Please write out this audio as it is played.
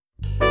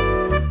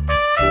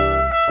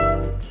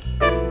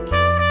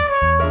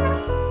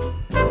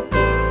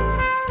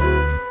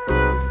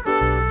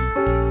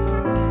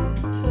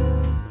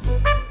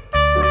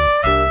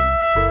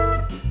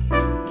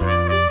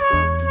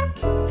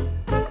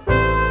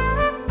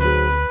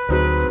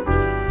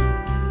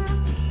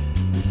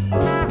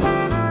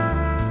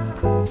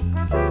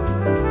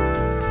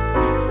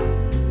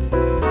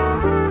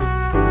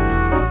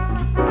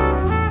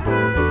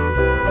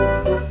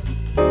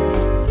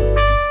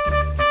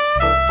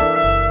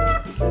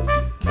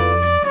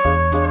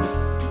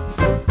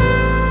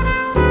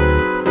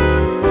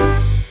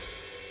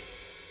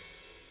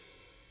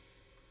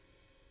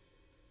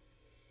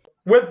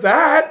with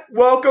that,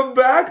 welcome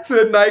back to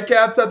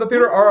Nightcaps at the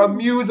Theater, our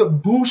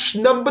Amuse-Bouche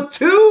number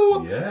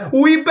 2. Yeah.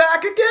 We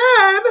back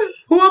again.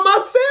 Who am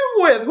I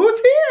sitting with?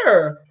 Who's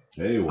here?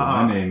 Hey, well,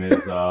 my name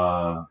is,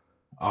 oh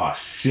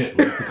shit,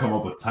 we have to come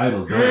up with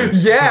titles, don't we?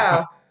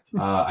 Yeah.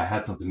 I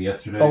had something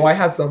yesterday. Oh, I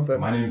have something.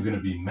 My name is going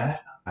to be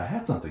Matt. I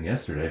had something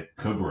yesterday.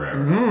 Cabrera.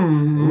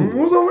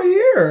 Who's over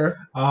here?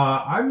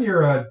 I'm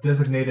your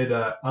designated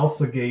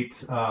Elsa Gate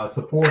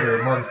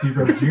supporter, Marcus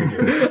Hugo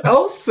Jr.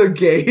 Elsa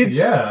Gate?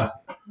 Yeah.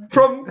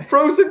 From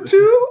Frozen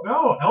 2?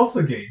 No,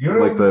 Elsa Gate. You know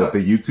Like the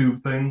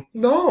YouTube thing?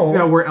 No.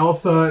 Yeah, where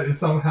Elsa is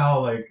somehow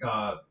like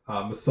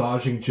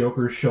massaging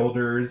Joker's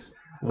shoulders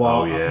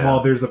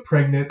while there's a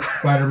pregnant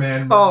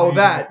Spider-Man. Oh,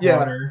 that, yeah.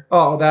 Water.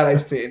 Oh, that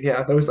I've seen.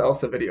 Yeah, those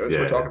Elsa videos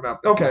we're talking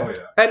about. Okay. Oh, yeah.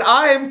 And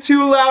I'm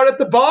too loud at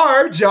the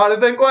bar,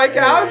 Jonathan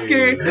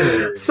Kwiatkowski.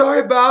 Hey.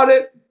 Sorry about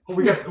it.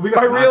 We got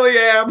I really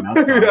am. Not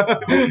sorry.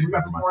 we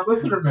got some more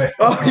listener mail.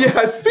 Oh,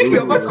 yeah. Speaking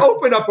of, let's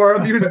open up our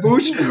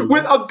Amuse-Bouche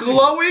with a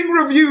glowing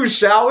review,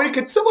 shall we?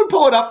 Could someone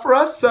pull it up for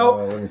us? So,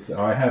 let me see.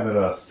 Oh, I have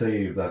it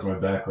saved as my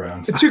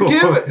background. to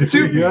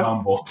Be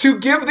humble.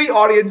 give the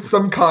audience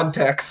some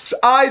context,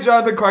 I,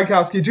 Jonathan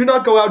Kwiatkowski, do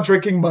not go out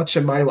drinking much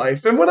in my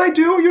life. And when I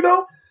do,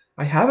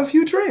 I have a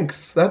few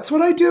drinks. That's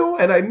what I do.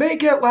 And I may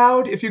get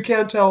loud, if you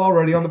can't tell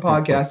already on the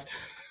podcast.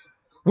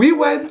 We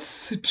went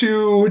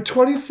to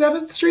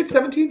 27th Street,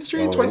 17th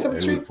Street, 27th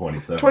It Street? was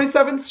 27.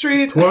 27th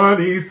Street.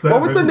 27.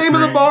 What was the name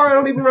of the bar? I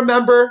don't even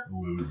remember.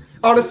 It was,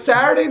 On a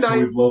Saturday Should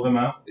we night. blow them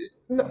out?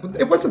 No,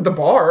 it wasn't the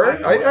bar.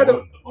 It I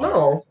wasn't the bar.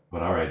 No.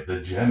 But all right,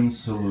 the Gem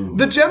Saloon.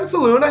 The Gem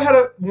Saloon, I had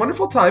a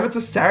wonderful time. It's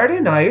a Saturday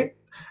night.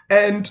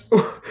 And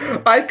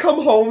I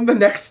come home the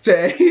next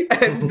day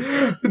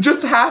and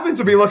just happened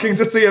to be looking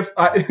to see if,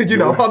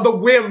 on the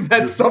whim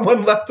that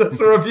someone left us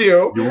a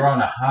review. You were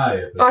on a high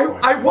at this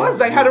point. I was.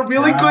 I had a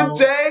really good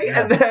day.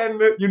 Yeah. And then,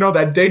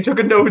 that day took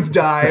a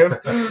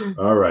nosedive.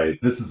 All right,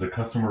 this is a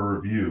customer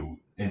review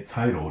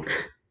entitled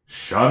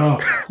 "Shut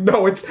Up."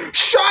 No, it's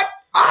shut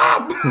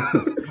up!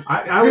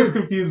 I was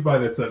confused by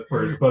this at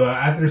first, but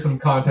after some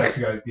context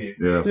you guys gave,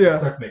 Yeah. Yeah. it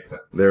started to make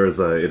sense.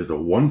 It is a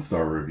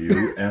 1-star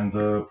review, and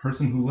the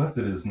person who left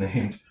it is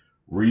named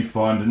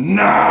Refund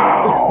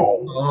Now.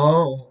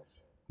 Oh.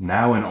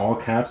 Now in all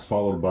caps,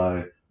 followed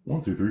by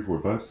 1, 2, 3,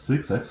 4, 5,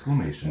 6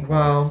 exclamation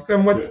Wow. points.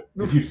 And what?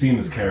 If you've seen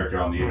this character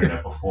on the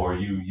internet before,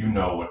 you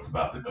know what's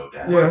about to go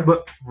down. Yeah.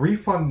 But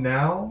refund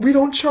now? We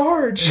don't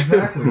charge.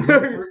 Exactly.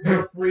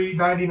 You're free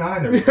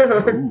 99 every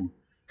Yeah. Ooh.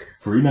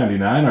 Free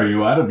 99? Are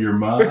you out of your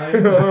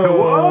mind?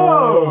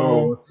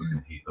 Whoa. I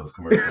fucking hate those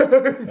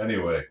commercials.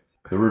 Anyway,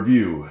 the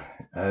review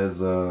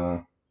is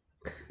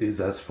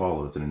as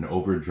follows in an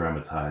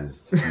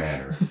over-dramatized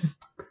manner.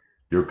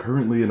 You're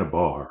currently in a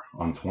bar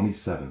on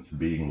 27th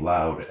being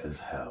loud as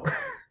hell.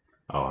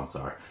 Oh, I'm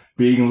sorry.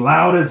 Being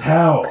loud as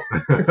hell.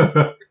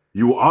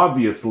 You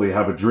obviously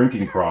have a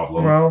drinking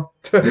problem. Well,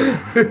 Hey,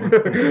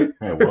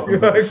 welcome to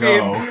the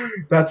show.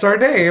 That's our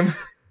name.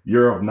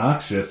 You're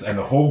obnoxious, and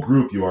the whole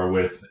group you are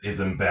with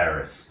is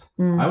embarrassed.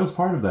 I was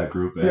part of that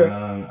group,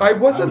 and I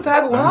wasn't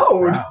that loud.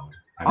 I was proud,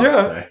 I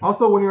must say.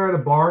 Also, when you're at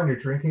a bar and you're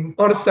drinking,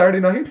 On a Saturday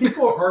night?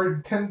 people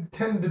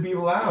tend to be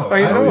loud.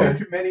 I know. I've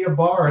been to many a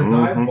bar, a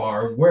dive Mhm.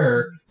 bar,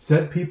 where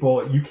said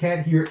people, you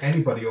can't hear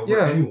anybody over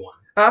Yeah. anyone.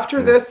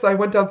 After this, I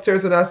went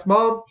downstairs and asked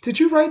Mom, "Did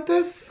you write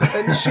this?"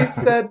 And she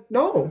said,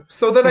 "No."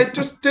 So then I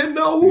just didn't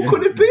know who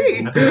could it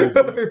be.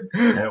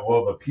 Yeah,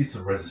 well, the piece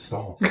of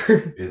resistance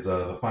is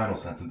the final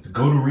sentence.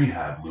 Go to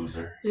rehab,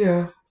 loser.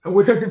 Yeah.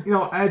 Which,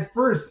 at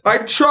first,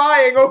 I'm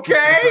trying,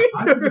 okay?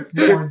 I could have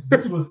sworn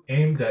this was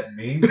aimed at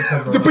me.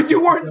 Because of our But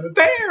you last weren't episode.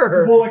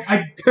 there. Well,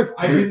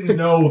 I didn't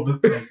know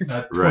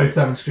that Right.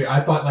 27th Street.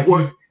 I thought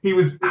he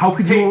was. How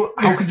could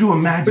you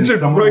imagine Just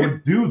someone right-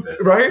 would do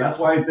this? right? That's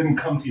why it didn't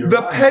come to your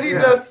The mind.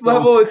 pettiness So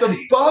level is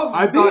petty. above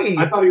I me.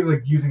 thought he was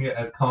using it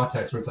as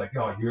context, where it's like,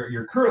 oh,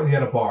 you're currently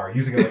at a bar,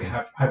 using it like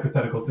a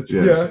hypothetical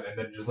situation, and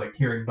then just like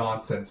hearing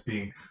nonsense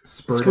being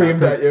spurred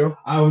Screamed out. at you.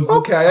 I was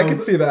Okay, I can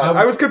see that.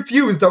 I was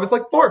confused. I was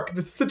like, Mark,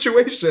 the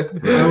situation.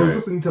 I was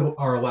listening to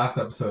our last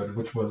episode,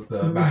 which was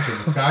the Master of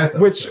Disguise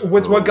episode. Which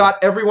was what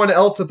got everyone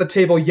else at the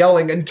table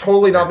yelling and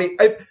totally not me.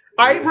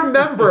 I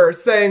remember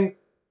saying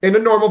in a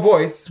normal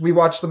voice, we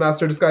watched The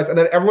Master of Disguise, and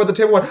then everyone at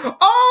the table went,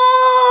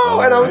 "Oh!"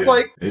 and I was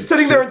like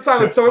sitting there in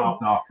silence.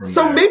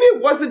 So maybe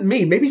it wasn't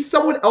me. Maybe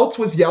someone else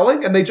was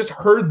yelling, and they just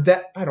heard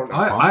that. I don't know.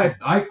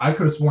 I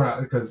could have sworn out,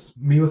 because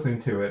me listening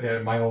to it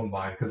in my own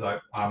mind, because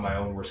I'm my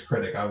own worst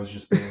critic, I was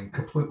just being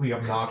completely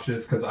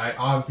obnoxious, because I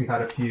obviously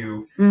had a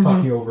few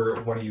talking over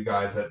one of you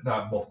guys at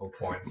multiple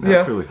points. Yeah.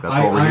 Naturally, that's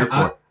what we're here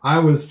for. I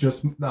was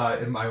just in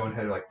my own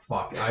head like,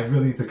 fuck, I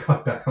really need to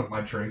cut back on my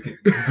drinking.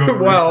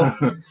 Well,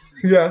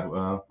 yeah.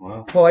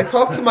 Well, I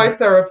talked to my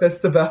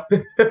therapist about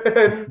it,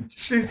 and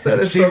she said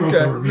And it's she wrote the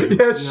okay. review.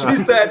 Yeah, she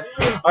said,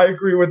 I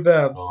agree with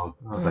them. I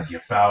was like, you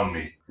found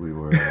me. We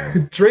were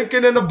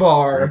Drinking in a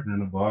bar. drinking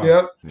in a bar.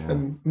 Yep. Yeah.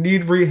 And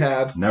need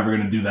rehab. Never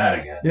gonna do that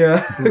again.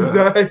 Yeah.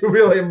 I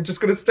really am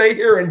just going to stay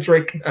here and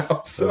drink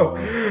now. So,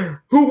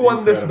 who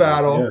won this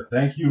battle? Yeah,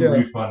 thank you, Yeah.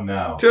 Refund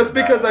Now. Just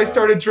because I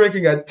started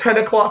drinking at 10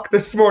 o'clock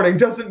this morning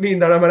doesn't mean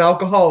that I'm an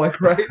alcoholic,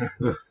 right?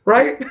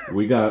 Right?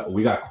 We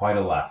got quite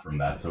a laugh from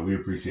that, so we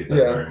appreciate that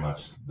Yeah. very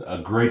much. A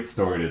great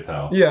story to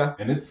tell. Yeah.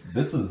 And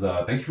this is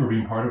thank you for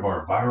being part of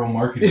our viral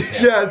marketing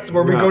campaign. Yes,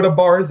 where we go to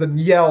bars and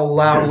yell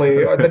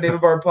loudly the name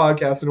of our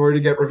podcast in order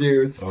to get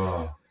reviews.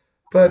 Oh,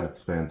 But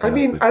that's fantastic. I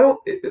mean,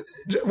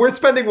 we're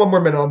spending one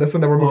more minute on this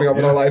and then we're moving on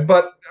with our life.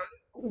 But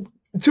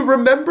to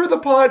remember the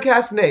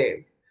podcast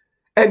name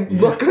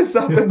and look us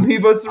up and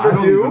leave us a I don't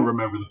review. even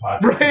remember the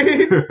podcast.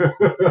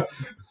 Right?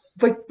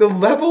 Like the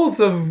levels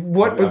of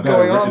what was I've got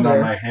going it on written there.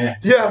 on my hand.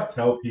 Yeah.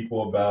 Tell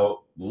people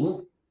about.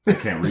 I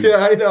can't read. Yeah,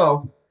 I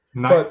know.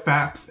 Night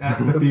Faps at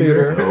the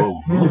theater.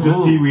 Oh,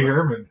 Just Pee Wee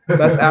Herman.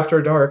 That's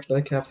After Dark.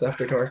 Nightcaps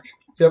After Dark.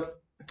 Yep.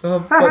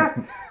 But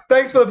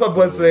thanks for the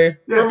publicity.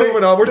 Yeah, We're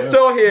moving on. We're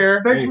still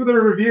here. Thanks for the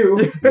review.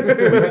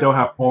 We still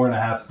have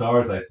 4.5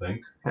 stars, I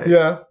think.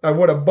 Yeah, I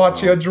would have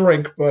bought you a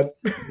drink, but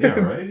Yeah,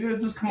 right. Yeah,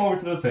 just come over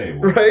to the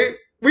table. right?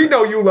 We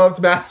know you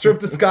loved Master of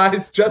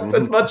Disguise just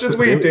as much as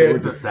we They were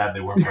did. just sad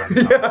they weren't part of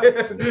the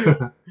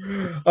Yeah.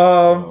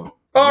 conversation.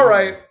 All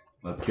right.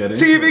 Let's get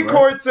into TV it, right?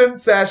 courts in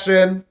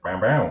session.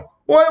 Bam, bam.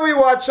 What do we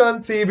watch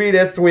on TV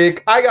this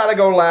week? I gotta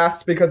go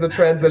last because it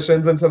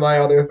transitions into my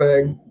other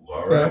thing.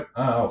 All right.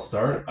 I'll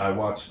start. I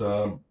watched.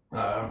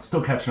 I'm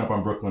still catching up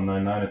on Brooklyn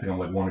Nine-Nine. I think I'm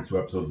like 1 or 2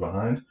 episodes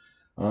behind.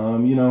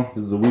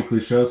 This is a weekly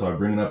show, so I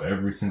bring it up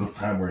every single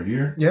time we're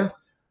here. Yeah.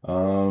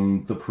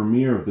 The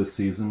premiere of this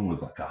season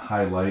was like a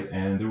highlight,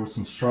 and there were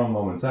some strong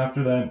moments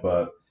after that,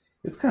 but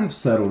it's kind of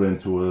settled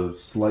into a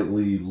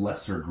slightly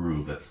lesser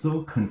groove that's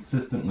still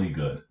consistently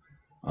good.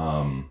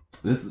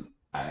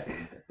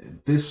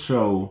 This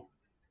show,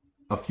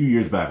 a few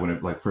years back when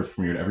it like first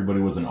premiered,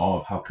 everybody was in awe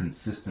of how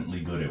consistently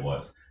good it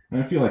was.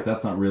 And I feel like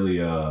that's not really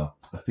a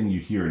thing you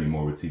hear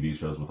anymore with TV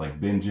shows, with like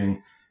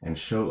binging and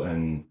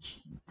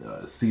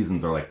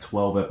seasons are like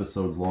 12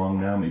 episodes long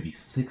now, maybe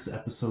 6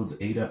 episodes,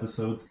 8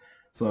 episodes.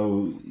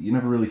 So you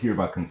never really hear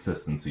about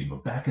consistency.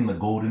 But back in the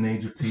golden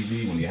age of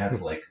TV, when you had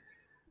to like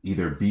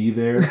either be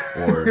there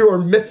or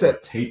miss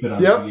it. tape it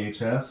on Yep.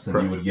 VHS,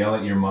 and you would yell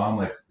at your mom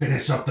like,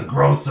 "Finish up the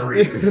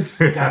groceries,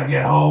 gotta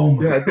get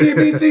home." Yeah,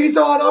 DVC's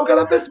on. I'm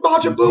gonna miss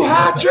Majin Buu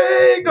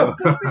hatching.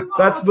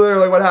 That's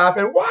literally what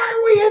happened. Why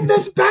are we in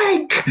this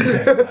bank? Yeah,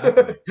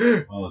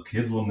 exactly. Well, the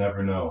kids will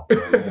never know.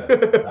 But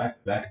yeah,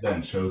 back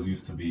then, seasons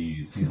used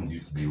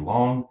to be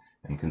long,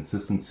 and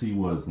consistency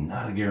was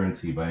not a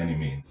guarantee by any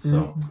means.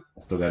 So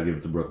I still gotta give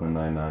it to Brooklyn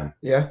Nine-Nine.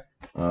 Yeah.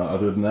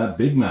 Other than that,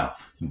 Big Mouth.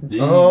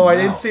 I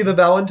didn't see the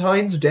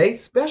Valentine's Day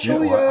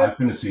special Yeah, well, I yet.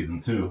 finished season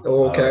 2.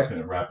 Oh,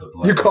 okay. Wrapped up the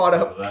You last caught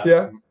episodes up, of that.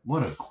 yeah.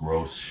 What a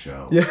gross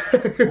show. Yeah.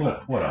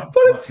 What a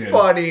But it's fucking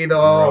funny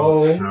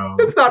gross though. show.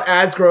 It's not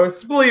as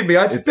gross. Believe me,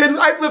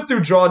 I've lived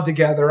through Drawn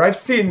Together. I've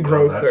seen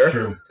No, that's grosser.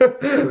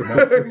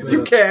 true.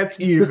 You can't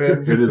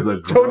even. It is a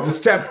Don't gross,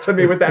 step to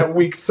me with that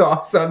weak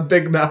sauce on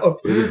Big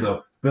Mouth. it is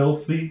a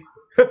filthy,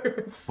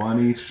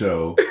 funny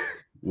show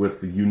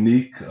with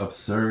unique,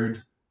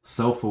 absurd,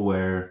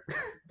 self-aware,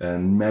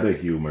 and meta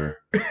humor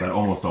that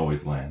almost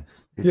always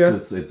lands.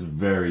 It's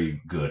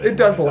very good. at It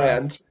does what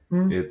land.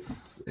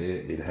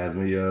 It has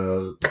me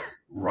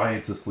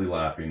riotously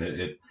laughing.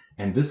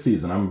 And this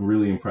season I'm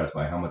really impressed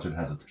by how much it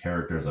has its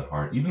characters at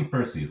heart. Even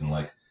first season,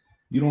 like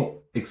you don't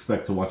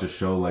expect to watch a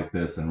show like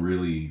this and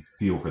really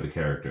feel for the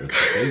characters.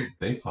 But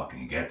they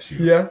fucking get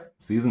you. Yeah.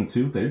 Season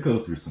 2, they go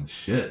through some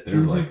shit.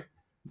 There's like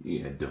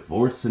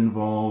divorce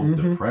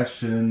involved,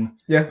 depression,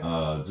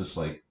 just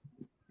like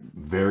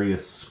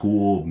various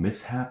school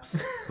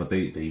mishaps, but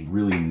they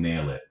really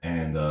nail it,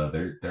 and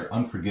they're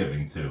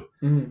unforgiving too.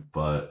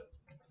 But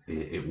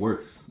it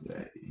works.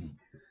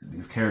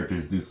 These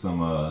characters do some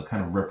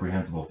kind of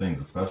reprehensible things,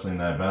 especially in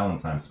that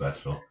Valentine's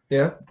special.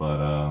 Yeah.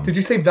 But Did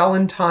you say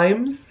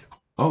Valentine's?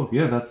 oh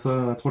yeah, that's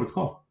what it's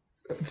called.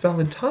 It's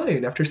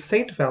Valentine after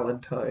Saint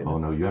Valentine. Oh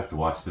no, you have to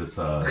watch this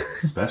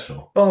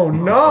special. Oh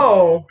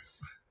no.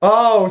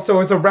 Oh, so it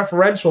was a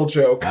referential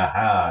joke.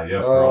 Aha,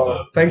 yeah. For all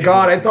the Thank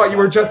God. I thought you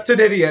were just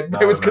an idiot.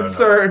 I was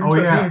concerned. Oh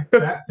yeah,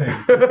 that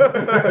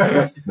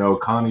thing. No,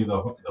 Connie, the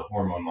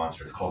hormone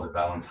monstress, calls it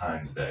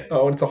Valentine's Day.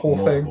 Oh, and it's a whole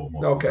Multiple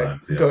thing. Okay,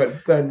 times, yeah.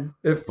 good. Then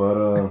if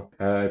But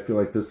I feel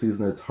like this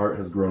season its heart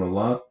has grown a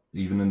lot.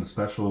 Even in the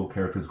special,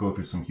 characters go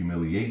through some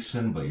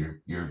humiliation, but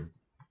you're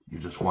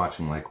just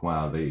watching like,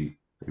 wow, they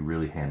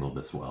really handled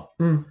this well.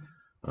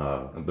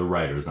 The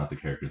writers, not the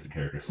characters. The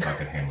characters suck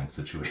at handling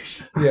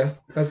situations. yeah,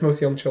 as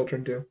most young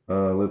children do.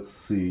 Let's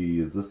see.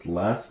 Is this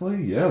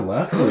Lastly? Yeah,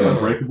 Lastly.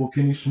 Unbreakable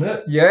Kimmy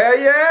Schmidt. Yeah.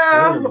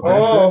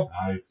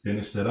 I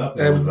finished it up.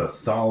 It was a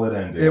solid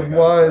ending. It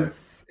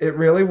was. It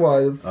really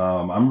was.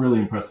 I'm really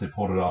impressed they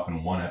pulled it off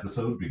in one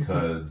episode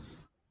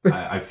because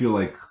I feel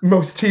like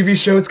most TV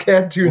shows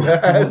can't do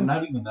that. well,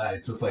 not even that.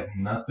 It's just like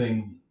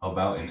nothing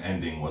about an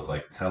ending was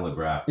like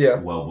telegraphed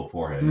well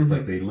beforehand. It's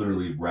like they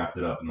literally wrapped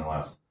it up in the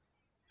last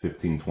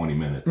 15-20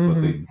 minutes,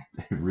 but they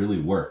really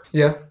worked.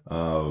 Yeah.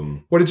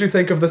 What did you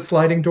think of the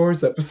sliding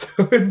doors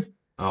episode?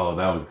 Oh,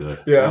 that was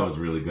good. Yeah. That was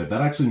really good.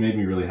 That actually made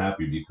me really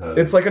happy because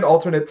It's like an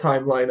alternate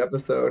timeline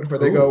episode where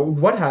they go,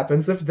 "What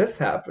happens if this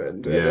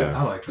happened?" And Yeah. it's,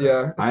 I like that.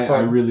 yeah, it's I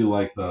fun. really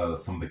like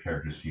some of the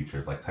characters'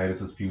 futures, like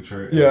Titus's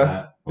future in Yeah,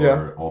 that, or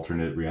yeah.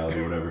 alternate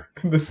reality, whatever.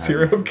 The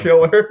serial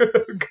killer.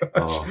 Gosh,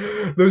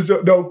 Oh. there's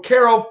no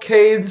Carol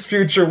Kane's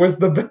future was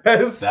the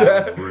best.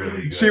 That was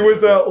really good. She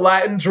was a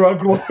Latin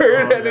drug lord,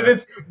 and it yeah.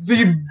 is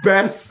the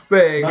best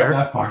thing. Not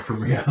that far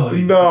from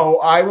reality. No,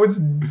 I was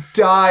I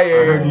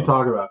heard dying. you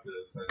talk about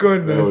this.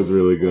 Goodness, That was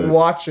really good.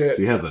 Watch it.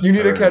 She has a You need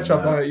to turn, catch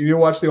up yeah. on it. You need to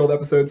watch the old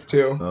episodes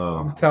too. Oh.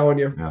 I'm telling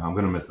you. Yeah, I'm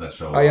gonna miss that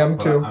show. a I lot, am but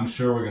too. I'm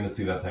sure we're gonna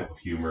see that type of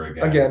humor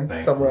again. Again,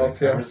 thankfully. somewhere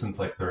else, yeah. Ever since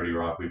like 30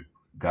 Rock, we've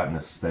gotten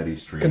a steady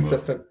stream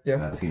Consistent. of Yeah.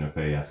 that Tina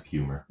Fey-esque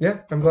humor. Yeah.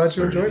 I'm glad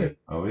you enjoyed it.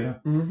 Oh yeah.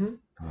 hmm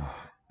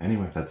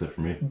Anyway, that's it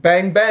for me.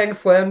 Bang bang,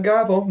 slam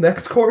gavel.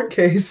 Next court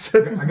case.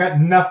 I got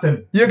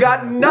nothing. You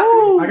got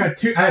nothing.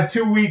 I had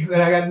 2 weeks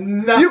and I got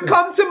nothing. You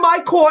come to my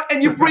court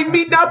and you bring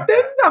me nothing?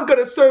 I'm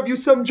gonna serve you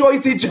some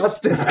Joycey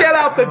justice. Get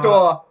out the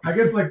door. I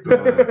guess like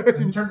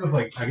in terms of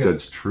like I guess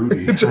Judge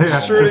Trudy.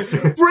 Judge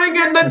Trudy. Bring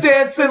in the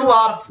dancing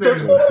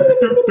lobsters.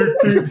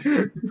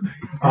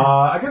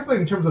 I guess like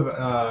in terms of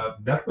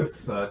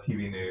Netflix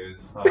TV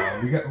news,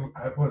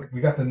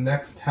 we got the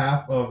next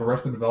half of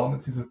Arrested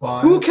Development season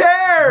 5. Who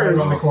cares? Right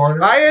around the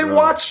corner. I ain't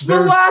watched the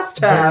last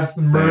half.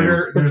 There's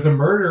murder. There's a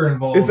murder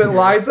involved. Is it here.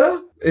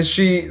 Liza? Is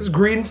she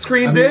green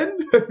screened I in?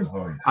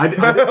 Oh,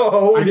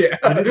 Oh yeah.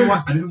 I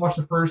didn't watch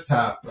the first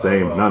half.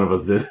 Same. None of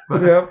us did.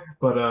 Yeah.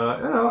 But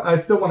you know, I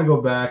still want to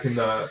go back and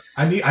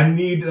I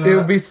need. It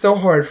would be so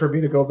hard for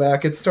me to go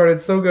back. It started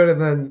so good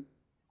and then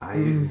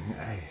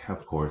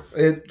Of course.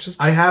 it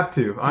just. I have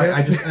to.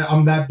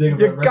 I'm that big of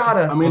You a Arrested-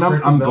 gotta. I mean,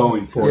 Arrested I'm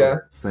Development going sport. to. Yeah.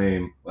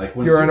 Same. Like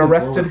when You're an season 4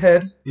 arrested was-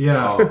 head.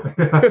 Yeah.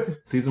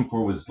 Season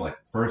 4 was like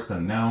first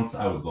announced.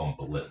 I was going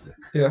ballistic.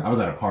 Yeah. I was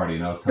at a party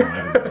and I was telling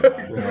everybody about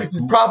it. They're like,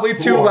 "Who- Probably who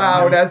too are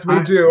loud you?" as we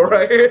I- do,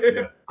 right?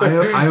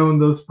 Yeah. I own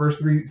those first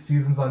 3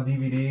 seasons on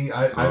DVD.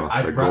 I'd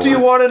they're rather- Do you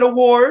want an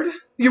award?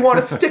 You want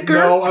a sticker?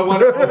 No, I want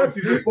to own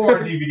season 4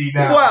 on DVD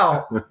now.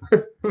 Well,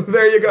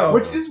 there you go.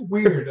 Which is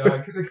weird.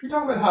 Can we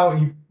talk about how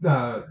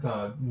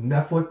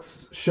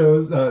Netflix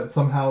shows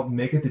somehow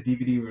make it to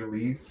DVD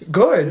release?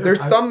 Good.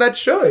 There's some that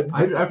should.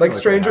 I feel like like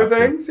Stranger they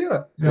have to. Things, yeah.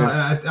 You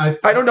know,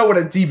 I don't know what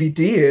a DVD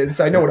is.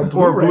 I know what a or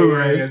Blu-ray,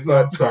 Blu-ray is, is.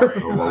 but I'm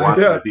sorry. We're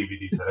watching Yeah. the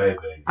DVD today,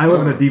 baby. I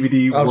live in a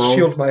DVD I'll world,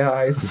 shield my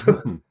eyes.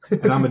 and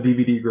I'm a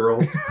DVD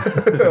girl.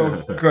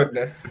 Oh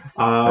goodness.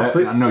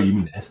 No, you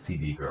mean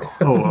STD girl.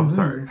 Oh, I'm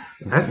sorry.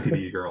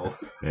 STD girl.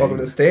 Welcome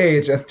to the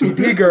stage,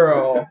 STD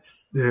girl.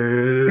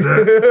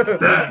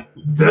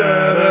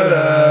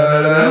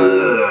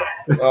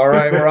 All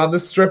right, we're on the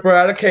stripper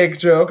out of cake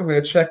joke. I'm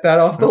gonna check that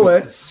off the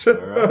list.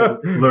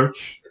 Alright.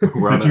 Lurch.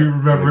 We're on Did you a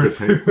remember good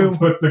pace. to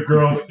put the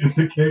girl in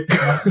the cake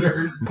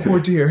after? Poor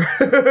dear.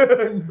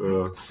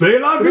 C'est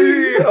la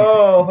vie!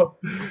 Oh,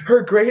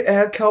 her great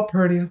aunt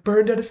Calpurnia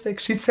burned at a stake.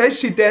 She says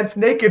she danced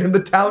naked in the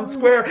town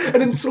square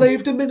and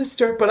enslaved a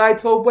minister, but I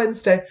told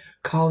Wednesday,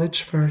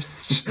 college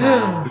first.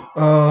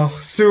 Oh,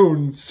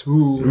 soon.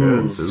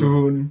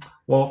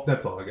 Well,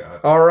 that's all I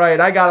got. All right,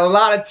 I got a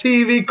lot of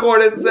TV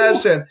court in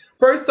session.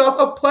 First off,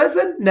 a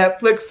pleasant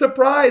Netflix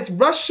surprise,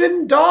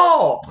 Russian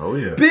Doll. Oh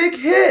yeah. Big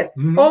hit,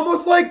 Mhm.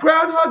 almost like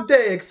Groundhog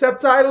Day,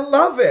 except I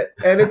love it.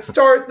 And it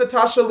stars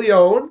Natasha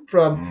Lyonne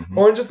from Mhm.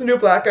 Orange is the New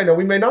Black. I know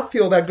we may not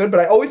feel that good, but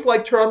I always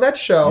liked her on that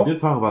show. We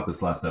did talk about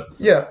this last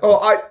episode. Yeah. Oh,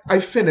 I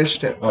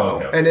finished it, Oh,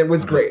 okay. and it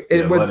was I'm great. just, It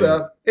yeah, was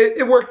letting-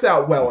 it worked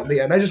out well in the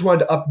end. I just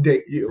wanted to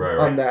update you Right,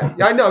 on right. that.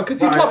 Yeah, I know,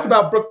 because you Why? talked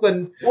about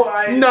Brooklyn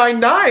Why?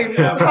 Nine-Nine.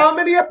 Yeah. How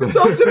many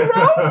episodes in a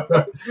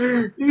row?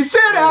 You sit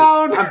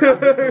down. I'm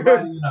providing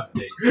an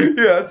update.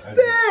 Yeah, sit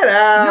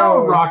down.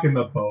 You're rocking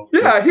the boat.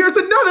 Yeah, here's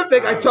another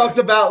thing I talked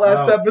about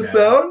last Okay.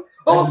 episode.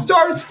 All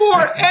Stars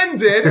 4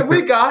 ended, and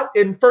we got,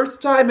 in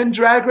first time in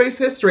Drag Race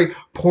history,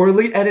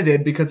 poorly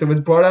edited because it was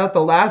brought out at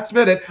the last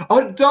minute,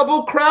 a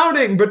double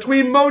crowning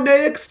between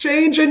Monet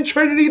Exchange and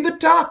Trinity the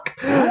Duck.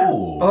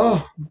 Oh. Oh,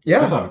 I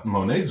yeah. thought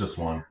Monet just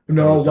won.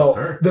 No, It was well, just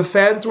her. the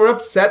fans were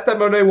upset that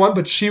Monet won,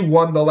 but she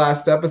won the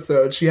last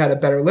episode. She had a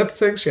better lip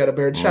sync, she had a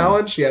better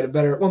challenge, she had a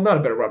better, well, not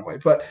a better runway,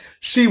 but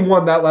she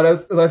won that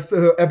last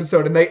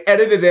episode, and they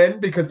edited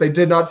in because they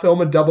did not film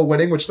a double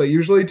winning, which they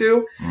usually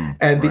do,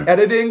 and right. the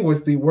editing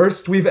was the worst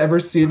we've ever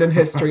seen in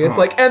history. It's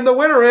like, and the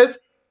winner is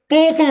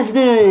both of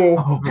you.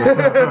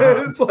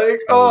 It's like,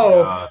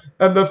 oh, God.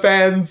 and the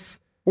fans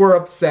were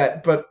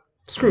upset, but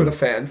screw the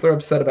fans. They're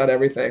upset about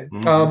everything.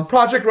 Mhm.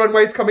 Project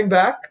Runway's coming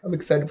back. I'm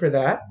excited for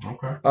that.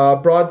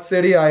 Okay. Broad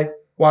City, I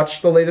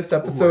watched the latest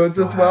episodes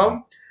still as well.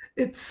 haven't.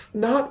 It's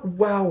not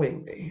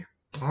wowing me.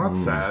 Oh,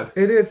 that's sad.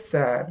 It is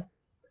sad.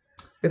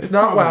 It's It's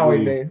not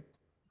wowing probably- me.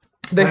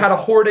 They had a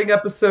hoarding I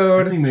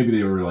episode. think maybe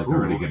they were like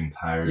already getting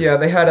tired. Yeah,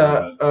 they had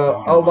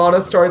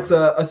Alana starts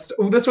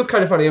this was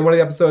kind of funny. In one of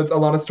the episodes,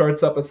 Alana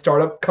starts up a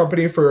startup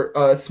company for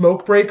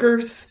smoke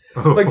breakers,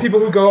 like people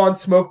who go on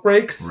smoke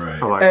breaks.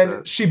 Right. I like And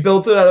that. she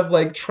built it out of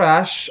like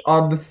trash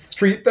on the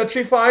street that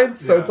she finds.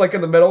 So Yeah. it's like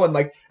in the middle, and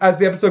like as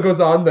the episode goes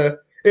on,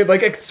 it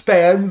like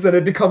expands and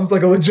it becomes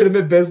like a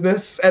legitimate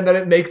business, and then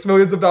it makes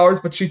millions of dollars,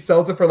 but she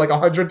sells it for like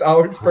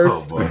 $100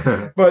 first. Oh,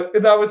 boy. But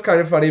that was kind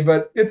of funny.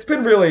 But it's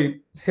been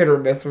really hit or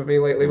miss with me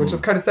lately, which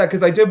is kind of sad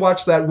because I did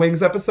watch that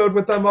Wings episode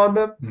with them on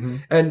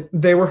them, and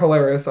they were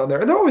hilarious on there,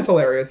 and they're always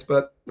hilarious.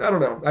 But I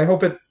don't know. I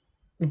hope it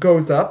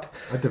goes up.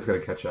 I definitely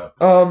gotta catch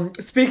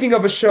up. Speaking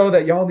of a show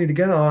that y'all need to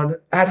get on,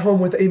 At Home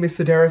with Amy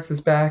Sedaris is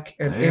back,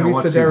 and Hey, I Amy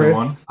watched season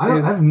Sedaris I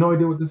have no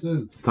idea what this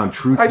is. It's on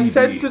True TV. I've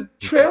sent a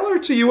trailer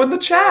to you in the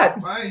chat.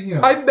 I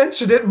I've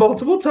mentioned it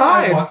multiple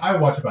times. I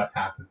watch about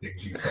half the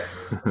things you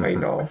send me. I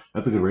know.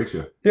 That's a good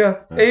ratio.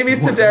 Yeah, That's Amy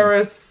one.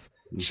 Sedaris.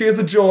 She is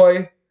a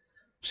joy.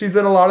 She's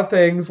in a lot of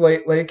things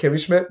lately. Kimmy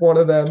Schmidt, one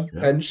of them,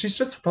 Yeah. and she's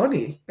just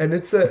funny. And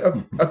it's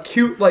a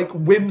cute, like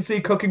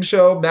whimsy cooking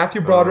show. Matthew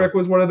Broderick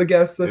was one of the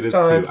guests this It is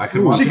time. cute. I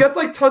could watch She it. gets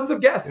like tons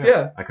of guests.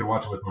 Yeah, I could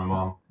watch it with my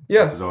mom.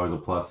 yeah. Which is always a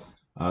plus.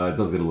 It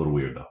does get a little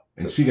weird though,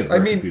 and she gets I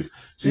very mean, confused.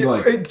 She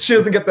like She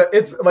doesn't get that.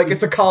 It's like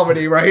it's a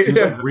comedy, right? she's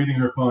Yeah. like reading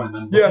her phone and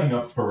then Yeah. looking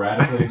up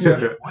sporadically. And she's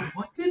Yeah. like,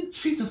 what did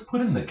she just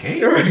put in the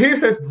cake?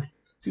 Right?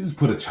 She just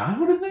put a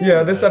child in there?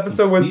 Yeah, this Some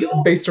episode was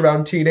steel? based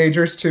around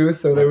teenagers too,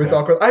 so there was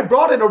Okay. awkward. I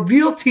brought in a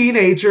real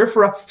teenager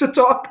for us to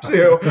talk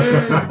to.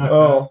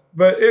 Oh,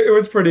 but it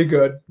was pretty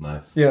good.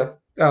 Nice. Yeah,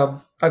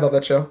 I love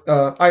that show.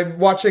 I'm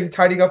watching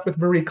Tidying Up with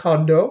Marie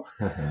Kondo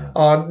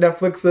on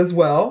Netflix as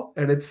well,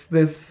 and it's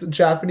this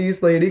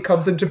Japanese lady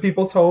comes into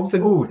people's homes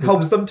and Ooh, does helps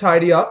this- them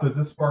tidy up. Does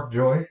this spark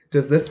joy?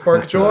 Does this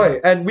spark joy?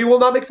 And we will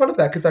not make fun of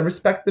that because I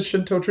respect the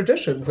Shinto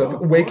traditions of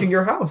Of waking course.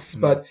 your house.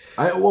 But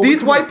Well, These we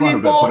can white make fun of it,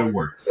 people- but it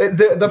works.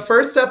 the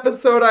first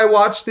episode I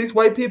watched, these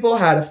white people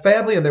had a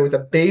family and there was a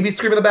baby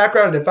screaming in the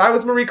background. And if I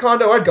was Marie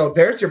Kondo, I'd go,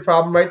 "There's your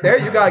problem right there.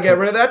 You gotta get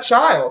rid of that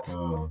child.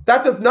 Oh.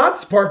 That does not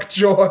spark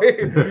joy.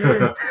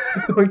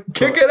 Like,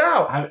 kick it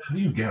out." How do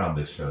you get on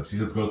this show? She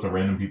just goes to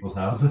random people's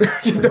houses?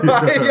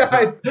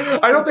 I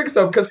don't think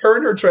so, because her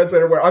and her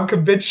translator, where I'm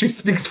convinced she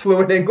speaks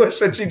fluent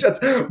English, and she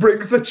just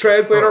brings the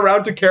translator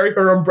around to carry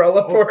her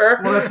umbrella for her.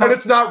 well, that's And how-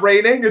 it's not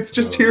raining, it's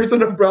just here's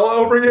an umbrella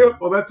over you.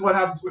 Well, that's what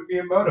happens with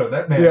Miyamoto.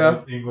 That man Yeah.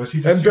 is English.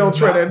 He just And Bill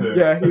chooses not Trinan, to.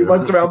 yeah, he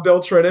lugs around Bill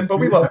Trinan, but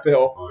we love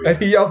Bill. Oh, yeah. And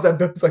he yells at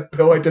Bill, he's like,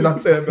 "Bill, I did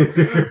not say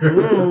that,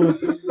 Bill."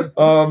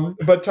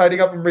 But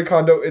Tidying Up in Marie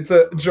Kondo, it's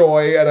a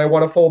joy, and I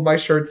want to fold my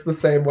shirts the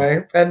same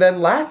way. And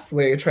then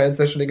lastly,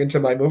 transitioning into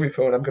my movie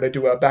phone, I'm going to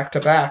do a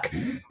back-to-back.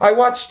 I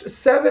watched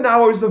 7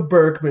 hours of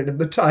Bergman in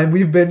the time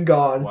we've been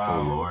gone. Oh,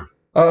 Wow.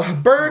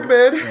 Lord.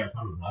 Bergman, Yeah, I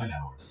thought it was 9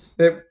 hours.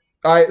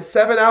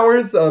 7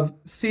 hours of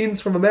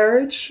scenes from a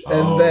marriage,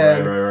 and Oh,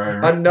 then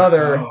right.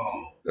 another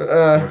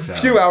Oh.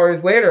 few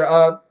hours later,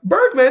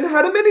 Bergman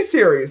had a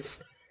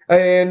miniseries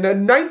in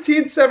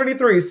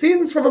 1973,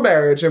 Scenes from a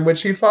Marriage, in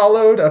which he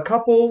followed a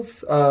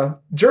couple's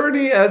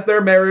journey as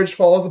their marriage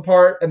falls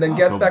apart and then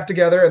gets So- back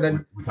together, and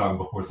then We talking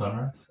before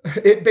sunrise?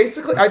 it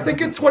basically, I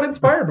think it's what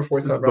inspired Before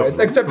It's Sunrise,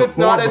 before- except it's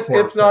before not as Before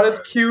it's not as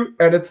Sunrise. cute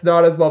and it's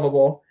not as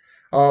lovable.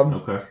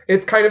 Okay.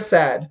 It's kind of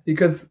sad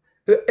because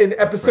in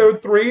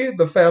episode 3,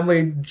 the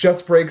family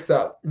just breaks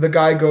up. The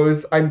guy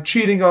goes, "I'm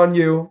cheating on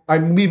you.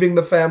 I'm leaving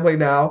the family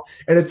now."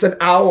 And it's an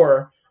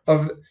hour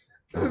of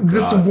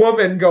this God.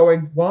 woman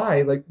going,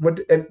 "Why?" Like,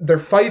 what? And they're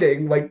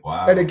fighting, like,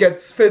 Wow. and it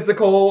gets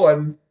physical,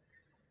 and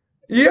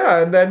yeah,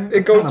 and then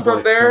it That's goes kind of from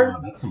like there.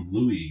 that's some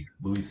Louis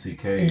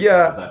C.K.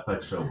 Yeah.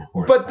 ZFX show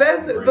before. But his then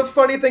passing the grace.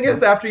 funny thing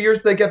is, after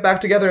years, they get back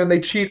together and they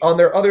cheat on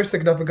their other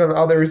significant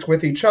others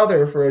with each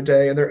other for a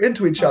day, and they're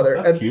into each other.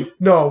 That's And cute.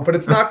 no, but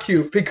it's not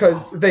cute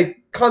because they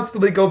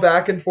constantly go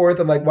back and forth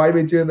and like, why do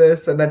we do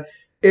this? And then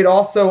it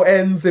also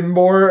ends in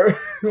more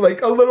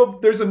like a little.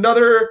 There's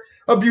another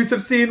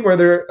abusive scene where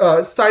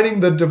they're signing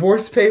the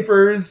divorce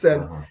papers,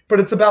 and but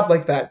it's about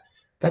like that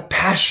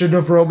passion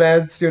of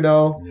romance, you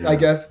know. Yeah. I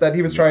guess that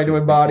he was trying to Makes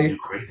you embody. do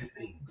crazy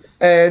things.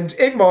 And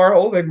Ingmar,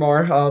 old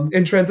Ingmar,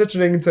 in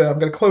transitioning to, I'm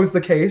going to close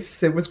the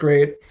case. It was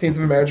great. Scenes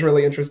of a Marriage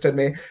really interested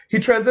me. He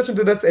transitioned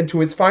to this into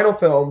his final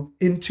film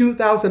in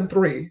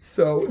 2003.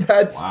 So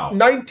that's Wow.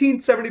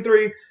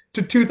 1973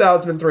 to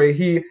 2003.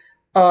 He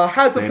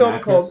has a Same film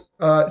actors?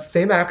 called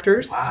Same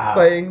Actors Wow.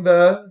 playing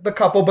the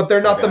couple, but they're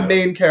not the Okay.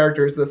 main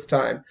characters this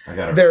time. I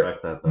gotta They're-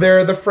 respect that. Though.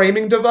 They're the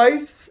framing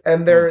device,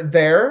 and they're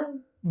there.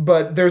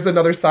 But there's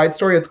another side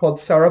story. It's called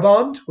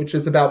Saraband, which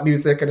is about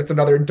music, and it's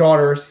another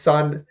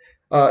daughter-father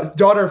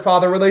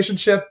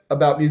relationship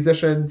about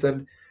musicians,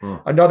 and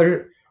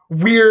another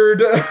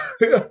weird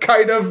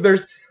kind of.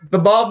 There's the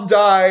mom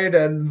died,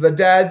 and the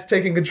dad's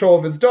taking control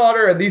of his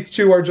daughter, and these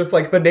two are just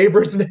like the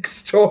neighbors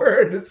next door,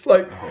 and it's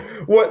like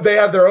what they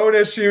have their own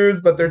issues,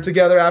 but they're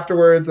together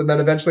afterwards, and then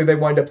eventually they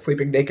wind up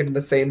sleeping naked in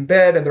the same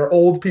bed, and they're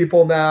old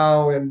people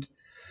now, and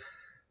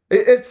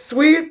it's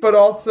sweet, but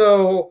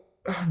also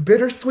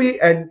bittersweet,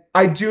 and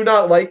I do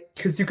not like,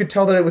 because you could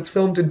tell that it was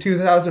filmed in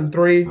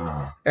 2003,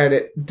 and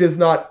it does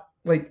not,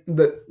 like,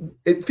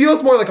 it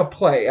feels more like a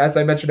play, as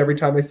I mentioned every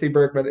time I see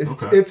Bergman.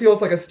 Okay. It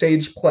feels like a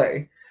stage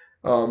play.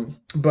 But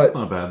That's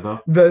not bad though.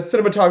 the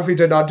cinematography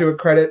did not do it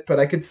credit, but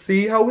I could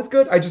see how it was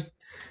good.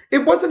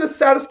 it wasn't a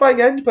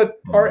satisfying end,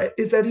 but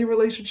is any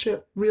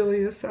relationship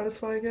really a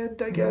satisfying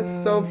end? I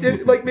guess so.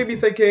 It made me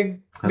think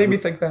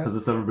that. Has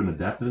this ever been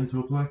adapted into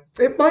a play?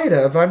 It might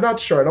have. I'm not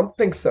sure. I don't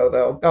think so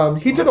though.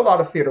 He did a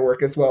lot of theater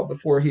work as well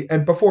before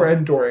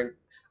and during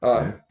as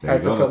a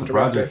film That's a director.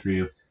 project for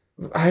you.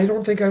 I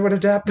don't think I would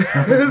adapt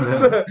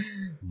this.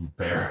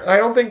 Fair. I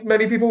don't think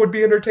many people would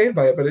be entertained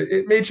by it, but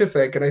it made you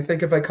think. And I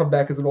think if I come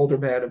back as an older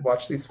man and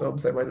watch these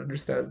films, I might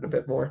understand it a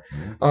bit more.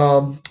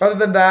 Other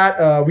than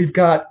that, we've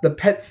got the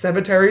Pet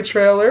Sematary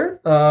trailer.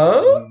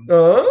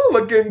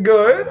 Looking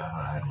good.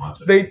 I'd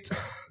watch it.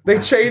 They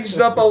changed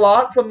up a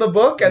lot from the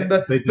book, and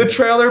the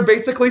trailer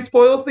basically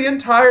spoils the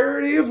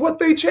entirety of what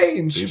they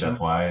changed. See, that's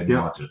why I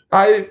didn't watch it.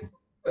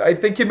 I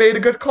think you made a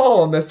good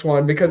call on this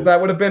one, because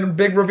that would have been a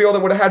big reveal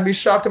that would have had me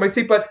shocked in my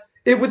seat. But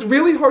it was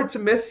really hard to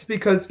miss,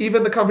 because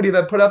even the company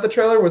that put out the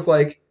trailer was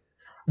like,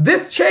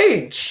 this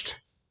changed.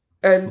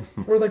 And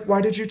we're like,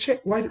 why did you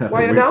change? Why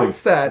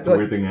announce that? It's a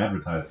weird thing to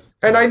advertise.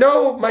 And I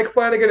know Mike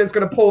Flanagan is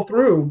going to pull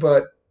through,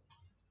 but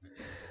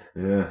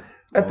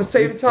at the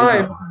same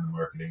time, behind the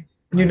marketing.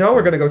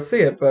 we're going to go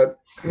see it. But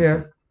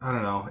yeah. I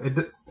don't know.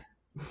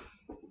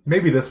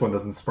 Maybe this one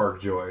doesn't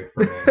spark joy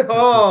for me.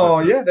 Oh,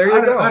 yeah, there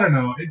you go. I don't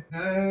know.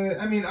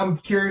 I mean, I'm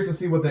curious to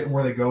see where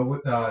they go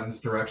with in this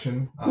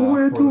direction.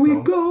 Where do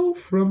we go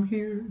from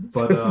here?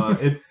 But I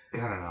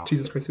don't know.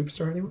 Jesus Christ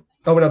Superstar, anyone?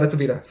 Oh, no, that's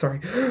Evita. Sorry.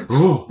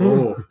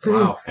 Oh,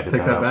 wow. Edit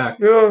Take that back.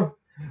 Yeah.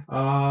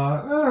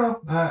 I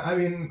don't know. I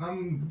mean,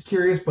 I'm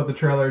curious, but the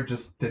trailer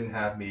just didn't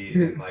have me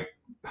in, like,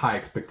 high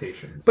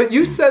expectations. But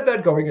you said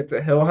that going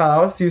into Hill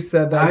House. You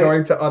said that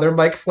going to other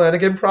Mike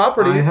Flanagan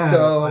properties.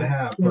 I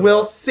have,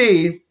 we'll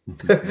see.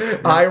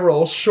 I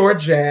roll short,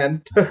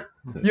 Jan.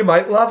 You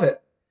might love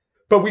it.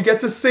 But we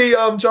get to see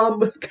John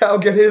Lithgow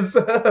get his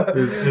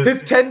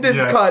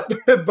tendons cut.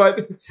 But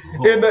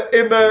in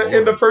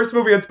the first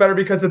movie, it's better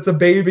because it's a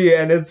baby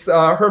and it's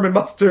Herman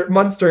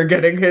Munster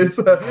getting his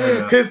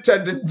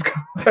tendons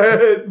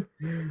cut.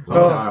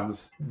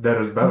 Sometimes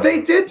that is better. They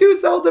did do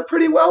Zelda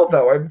pretty well,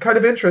 though. I'm kind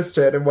of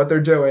interested in what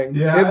they're doing.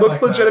 Yeah, it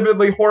looks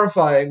legitimately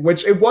horrifying,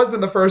 which it was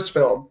in the first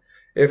film.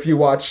 If you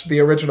watch the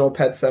original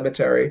Pet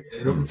Sematary,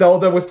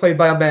 Zelda was played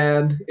by a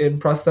man in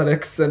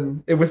prosthetics,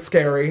 and it was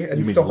scary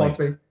and still haunts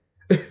me.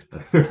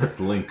 That's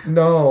Link.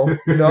 No.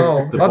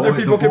 Other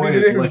people can be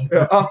doing.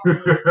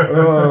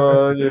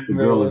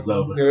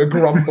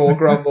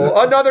 Grumble.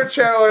 Another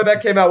trailer that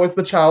came out was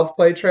the Child's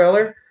Play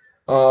trailer.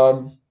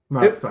 Not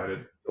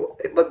excited.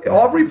 Look,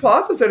 Aubrey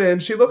Plaza's in it,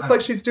 and she looks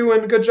like she's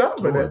doing a good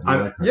job in it.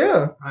 I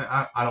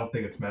don't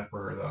think it's meant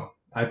for her though.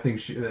 I think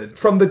she.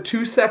 From the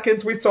 2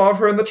 seconds we saw of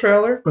her in the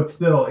trailer. But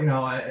still,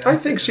 I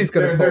think she's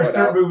gonna. There are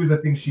certain movies I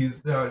think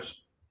she's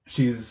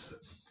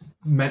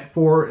meant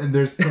for, and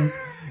there's some.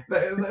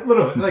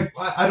 Literally, like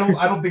I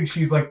don't think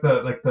she's like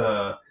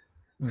that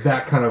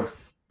kind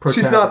of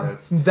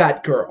protagonist. She's not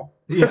that girl.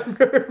 Yeah,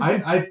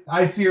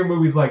 I see her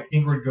movies like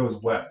Ingrid Goes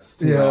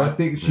West. You know, I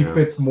think she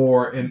fits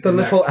more in The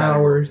Little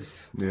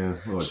Hours. Yeah,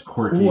 like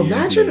quirky. Ooh,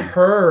 imagine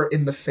her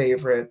in The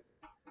Favorite.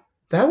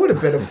 That would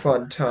have been a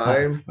fun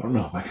time. I don't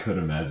know if I could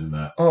imagine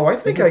that. Oh, I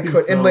think I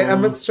could. In the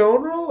Emma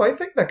Stone role, I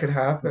think that could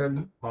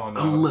happen. Oh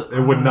no, it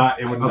would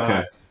not. It would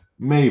not.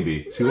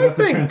 Maybe she would have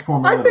to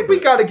transform. I think we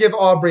got to give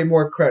Aubrey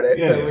more credit.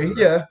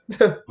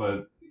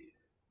 But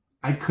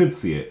I could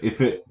see it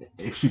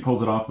if she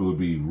pulls it off. It would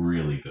be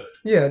really good.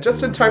 Yeah,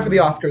 just in time for the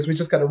Oscars. We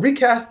just got to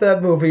recast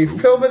that movie,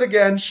 film it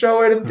again,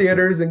 show it in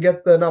theaters, and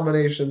get the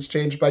nominations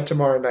changed by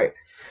tomorrow night.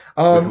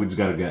 We just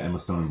got to get Emma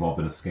Stone involved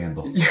in a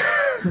scandal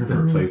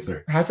to replace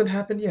her. Hasn't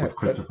happened yet. With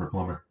Christopher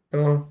Plummer.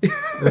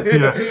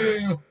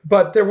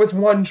 But there was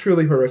one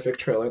truly horrific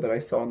trailer that I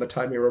on the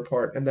Timey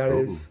Report, and that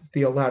is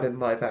the Aladdin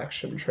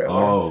live-action trailer.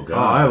 Oh, God.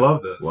 I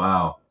love this.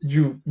 Wow.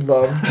 You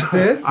loved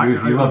this?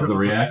 You loved the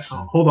reaction.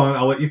 Hold on,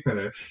 I'll let you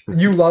finish.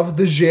 You love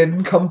the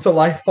Jinn come to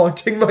life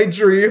haunting my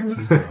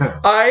dreams?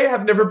 I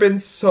have never been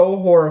so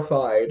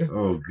horrified.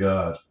 Oh,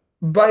 God.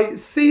 By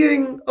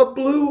seeing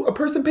a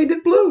person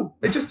painted blue.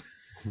 It just...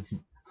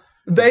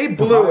 They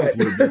blew it.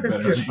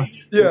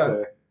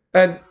 Yeah.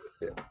 And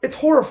it's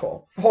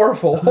horrible.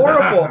 Horrendable.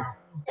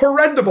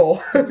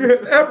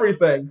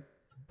 Everything.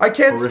 I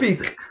can't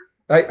speak.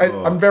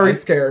 I'm very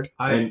scared.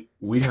 And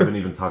we haven't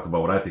even talked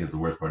about what I think is the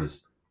worst part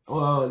is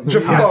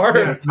Jafar.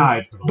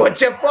 But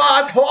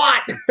Jafar's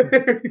hot.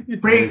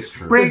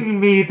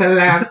 Bring me the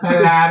lamp,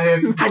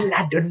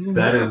 Aladdin.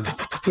 That is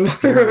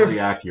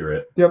scarily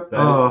accurate. Yep.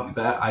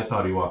 That I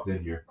thought he walked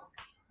in here.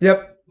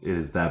 Yep. It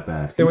is that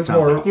bad. It was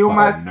horrible. Like you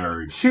must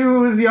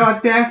choose your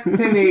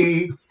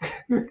destiny.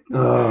 He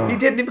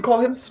didn't even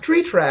call him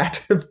Street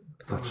Rat.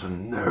 Such a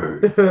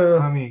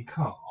nerd. I mean,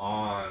 come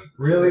on.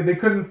 Really? They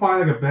couldn't find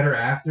like a better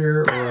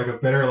actor or like a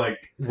better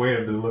way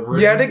to deliver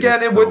it? Yet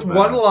again, it was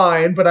one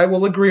line, but I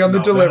will agree on the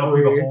delivery. That'll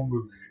be the whole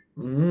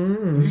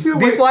movie.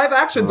 These live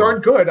actions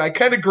aren't good. I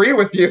can agree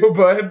with you,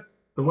 but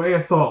the way I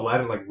saw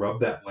Aladdin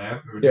rub that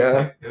lamp, it was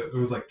just it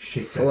was like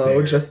shake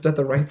slow, just at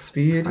the right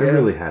speed. I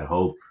really had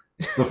hope.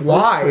 The first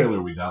Why?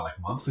 trailer we got like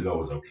months ago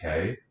was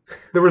okay.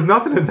 There was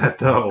nothing in that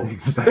though.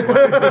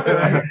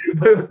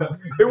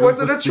 It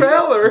wasn't a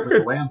trailer. It was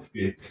just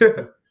landscapes.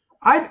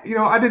 I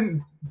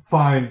didn't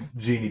find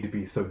Genie to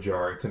be so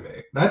jarring to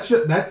me.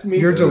 That's me.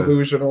 You're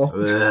delusional.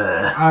 Ugh.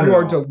 I don't You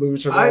are know.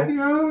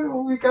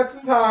 delusional. We got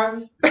some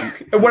time.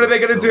 And what are they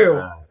gonna So do?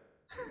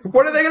 bad.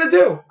 What are they gonna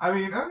do? I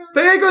mean, I don't know.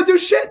 They ain't gonna do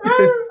shit.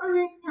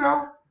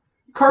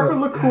 Carpet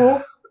looked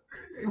cool.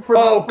 For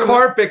Oh, the-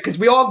 Carpet, because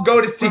we all go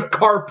to see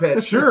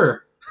Carpet.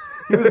 Sure.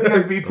 He was the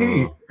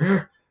MVP.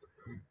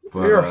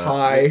 But, You're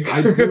high.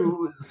 I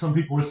do. Some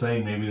people were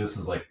saying maybe this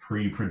is like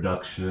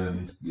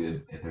pre-production.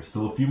 There's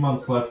still a few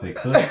months left. They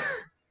could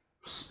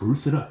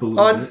spruce it up a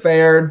little bit.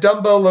 Unfair.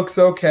 Dumbo looks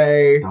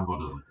okay. Dumbo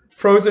doesn't.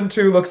 Frozen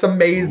 2 looks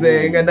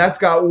amazing, Ooh. and that's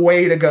got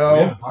way to We go.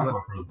 haven't talked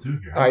about Frozen 2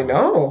 here. I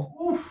know.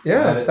 Oof.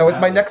 Yeah, that was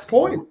my next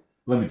looks- point.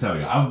 Let me tell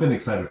you, I've been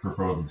excited for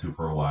Frozen 2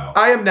 for a while.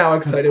 I am now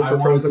excited I for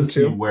wanted Frozen to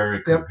see 2. where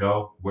it could Yep.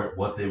 go,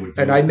 what they would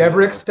do. And I with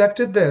never it.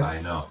 expected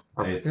this.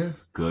 I know.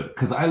 It's good.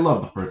 Because I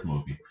love the first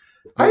movie.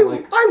 I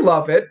But, I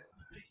love it.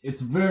 it's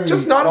very...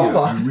 Just not yeah,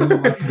 Olaf. I really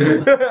like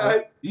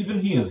it. Even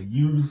he is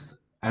used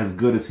as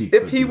good as he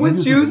could. If he be. was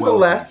as used well as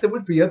less, it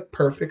would be a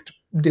perfect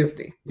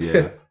Disney.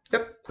 Yeah.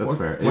 Yep. That's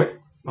fair. Wait.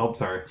 Oh,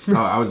 sorry.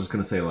 I was just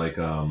gonna say, like,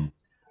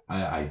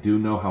 I do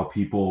know how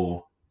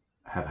people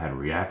have had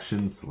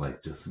reactions,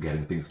 like just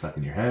getting things stuck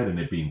in your head and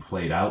it being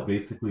played out,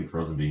 basically,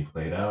 Frozen being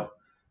played out.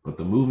 But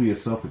the movie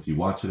itself, if you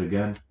watch it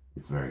again,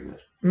 it's very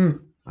good. Mm.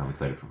 I'm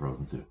excited for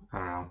Frozen 2. I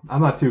don't know.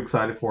 I'm not too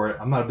excited for it.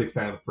 I'm not a big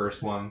fan of the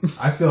first one.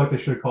 I feel like they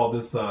should have called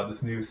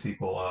this new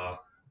sequel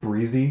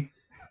Breezy.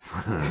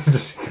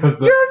 Just because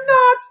You're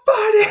not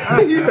funny.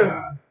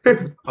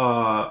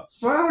 well,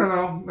 I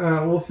don't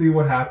know. We'll see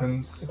what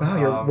happens.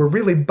 Wow, we're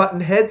really butting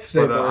heads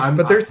today, but, Mark, I'm-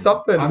 there's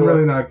something. I'm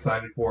really not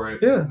excited for it.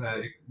 Yeah.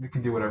 It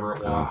can do whatever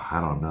it wants.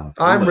 I don't know.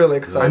 I'm It really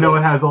looks excited. I know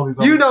it has all these.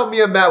 You know,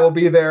 me and Matt will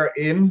be there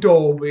in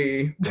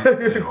Dolby.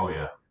 good. Oh,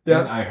 yeah.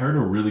 Yeah. And I heard a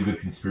really good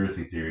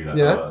conspiracy theory that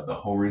Yeah. the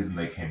whole reason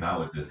they came out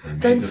with this, they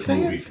made Then this say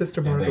movie, it,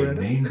 Sister and they Margareta.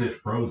 named it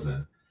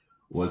Frozen,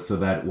 was so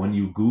that when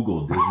you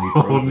Google Disney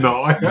Oh Frozen,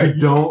 no! you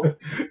don't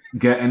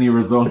get any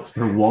results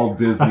for Walt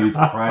Disney's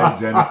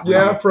cryogenic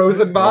Yeah,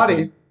 frozen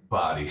body.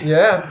 body.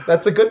 Yeah,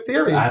 that's a good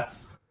theory.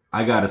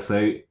 I gotta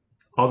say,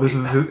 Oh, this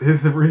is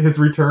his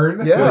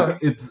return. Yeah.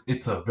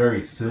 it's a very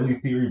silly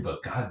theory,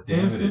 but god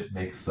damn it, it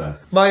makes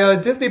sense. My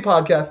Disney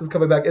podcast is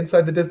coming back,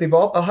 Inside the Disney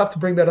Vault. I'll have to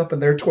bring that up in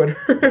their Twitter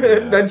Yeah,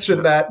 and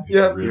mention that. It's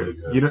Yeah. really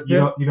good.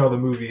 You know the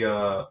movie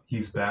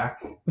He's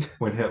Back,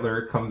 when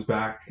Hitler comes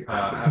back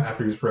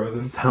after he's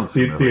frozen. Sounds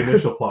The familiar.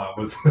 initial plot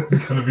was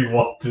going to be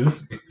Walt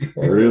Disney.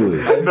 Really?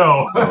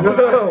 No,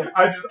 No.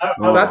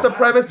 Oh. That's a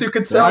premise you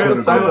could sell I, to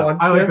someone.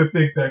 I like Yeah. to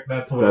think that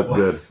that's what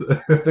That's it was.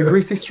 The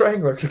Greasy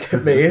Strangler could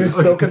get made, and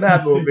so can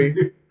that movie.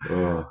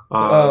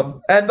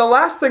 And the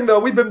last thing, though,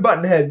 we've been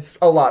butting heads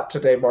a lot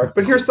today, Mark,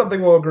 but here's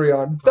something we'll agree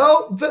on.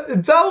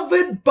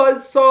 Velvet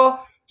Buzzsaw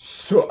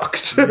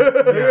sucked.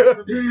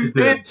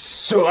 It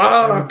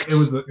sucked.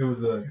 It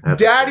was a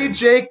That's a Daddy shame.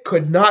 Jake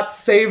could not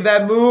save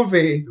that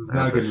movie. it was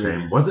not That's a a good shame.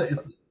 movie. Was it?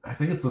 I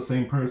think it's the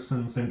same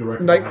person, same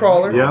director.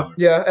 Nightcrawler? Yep.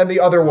 Yeah, and the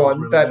other That was one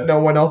really that good. no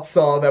one else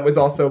saw that was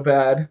also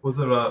bad. Was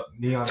it a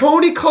Neon?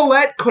 Toni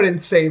Collette couldn't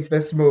save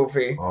this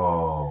movie.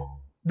 Oh.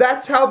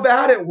 That's how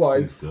bad it She's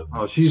was. good.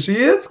 Oh, she's She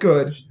is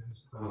good.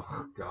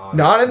 Oh God.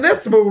 Not in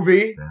this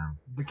movie. Damn.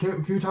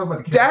 Can we talk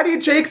about the Daddy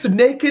Jake's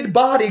naked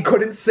body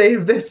couldn't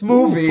save this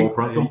movie. Full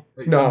frontal?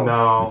 No.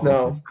 No.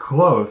 No.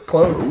 Close.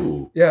 Close.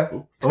 Ooh. Yeah.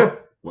 Oh,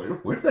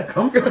 where did that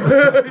come from?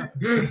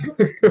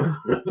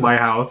 My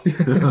house.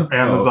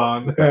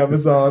 Amazon.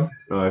 Amazon.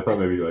 Oh, I thought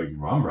maybe like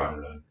Ron brought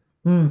it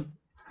in.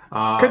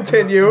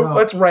 Continue. no,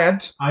 Let's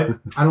rant. I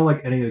don't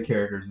like any of the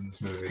characters in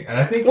this movie, and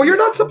I think. Well, you're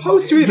not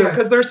supposed to either, Yes.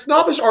 because they're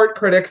snobbish art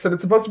critics, and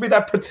it's supposed to be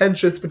that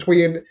pretentious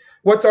between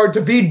what's our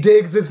David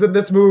Diggs is in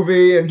this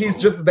movie, and he's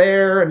just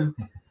there, and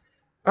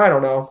I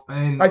don't know.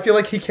 And I feel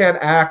like he can't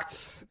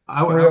act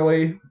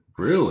really.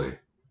 Really?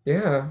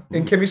 Yeah.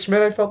 And Kimmy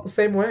Schmidt, I felt the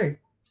same way.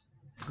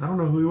 I don't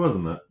know who he was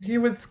in that. He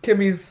was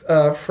Kimmy's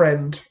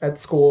friend at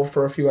school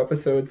for a few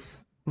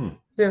episodes.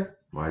 Yeah.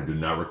 Well, I do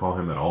not recall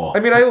him at all. I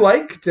mean, I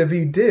like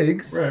David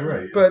Diggs,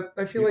 Right, yeah. but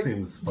I feel he like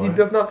seems he fine.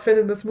 does not fit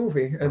in this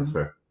movie. And That's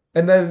fair.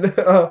 And then,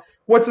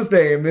 what's his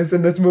name is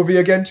in this movie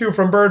again too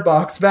from Bird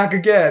Box, back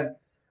again.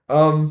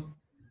 John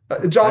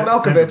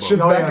Malkovich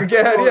is Sandra back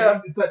again.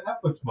 Yeah, It's that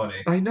Netflix money.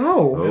 I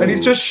know, Oh. and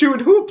he's just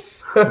shooting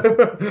hoops.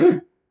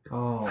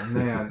 Oh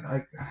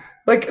man,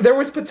 Like there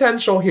was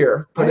potential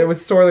here, but I- it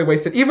was sorely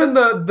wasted. Even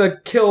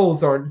the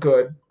kills aren't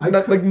good. I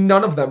Like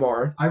none of them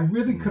are. I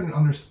really couldn't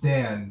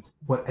understand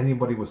what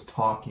anybody was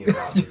talking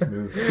about in this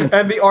movie.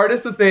 And the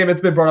artist's name,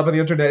 it's been brought up on the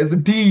internet, is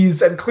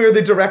Deez, and clearly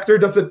the director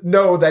doesn't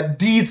know that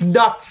Deez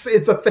nuts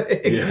is a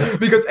thing Yeah.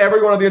 because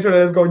everyone on the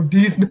internet is going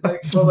Deez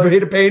nuts well, like-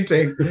 made a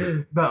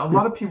painting. But a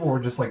lot of people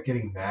were just like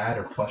getting mad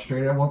or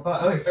frustrated at one.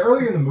 Like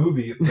earlier in the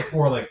movie,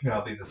 before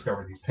they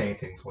discovered these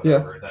paintings,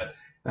 whatever. That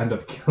end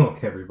up killing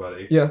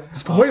everybody. Yeah.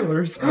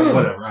 Spoilers.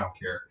 Whatever, I don't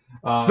care.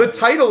 The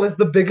title is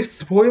the biggest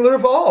spoiler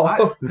of all. I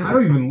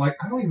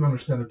don't even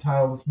understand the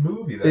title of this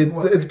movie.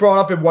 It's brought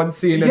up in one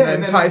scene and Yeah,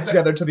 then and ties that-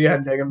 together to the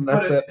ending, and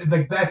that's it.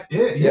 Like that's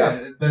it.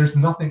 Yeah. There's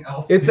nothing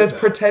else. It's to as that.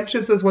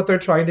 pretentious as what they're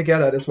trying to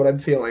get at, is what I'm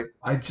feeling.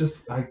 I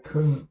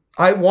couldn't.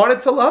 I wanted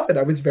to love it.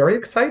 I was very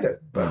excited,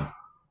 but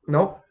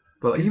nope.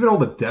 But even all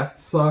the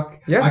deaths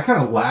suck. Yeah. I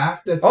kind of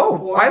laughed at some Oh,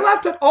 points. I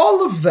laughed at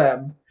all of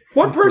them.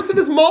 One person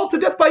is mauled to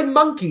death by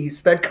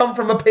monkeys that come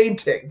from a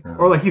painting.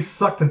 Or like he's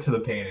sucked into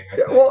the painting. I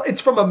think. Well, it's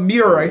from a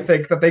mirror, I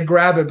think, that they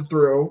grab him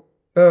through.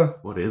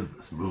 What is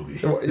this movie?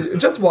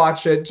 Just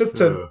watch it, just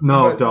to.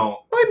 No, but- don't.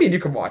 I mean, you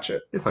can watch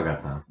it. If I got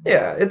time.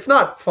 Yeah, it's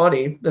not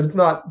funny, and it's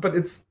not, but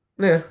it's.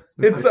 Yeah,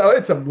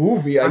 it's a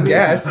movie, I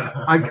guess.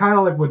 I kind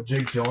of like what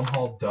Jake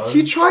Gyllenhaal does.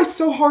 He tries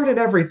so hard at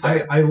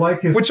everything, I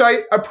like his. which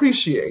I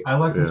appreciate. I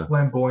like his Yeah.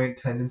 flamboyant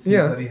tendencies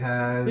Yeah. that he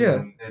has. Yeah.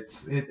 And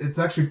it's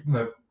actually,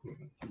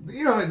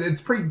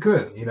 it's pretty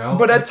good,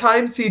 But at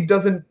times he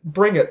doesn't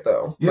bring it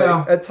though. Yeah.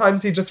 Like, at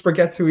times he just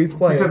forgets who he's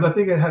playing. because I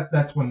think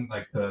that's when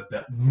like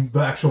the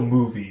actual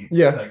movie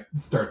like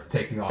starts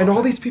taking off. and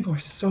all these people are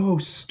so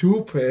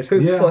stupid.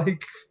 It's Yeah.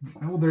 like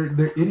well, they're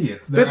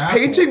idiots. They're this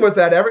painting assholes. was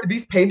at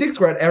these paintings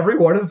were at every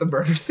one of the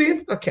murder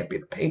scenes. That can't be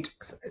the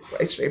paintings in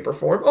any way, shape, or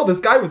form. Oh, this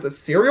guy was a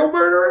serial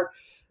murderer.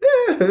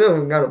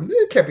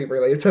 It can't be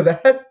related to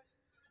that.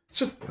 It's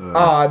just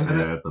odd.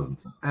 Yeah, it doesn't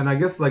sound. And I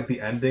guess like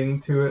the ending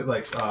to it,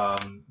 like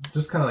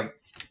just kind of like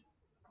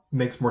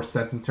makes more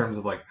sense in terms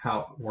of like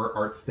where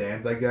art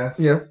stands, I guess.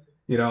 Yeah.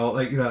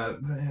 Like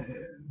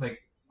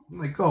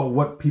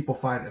what people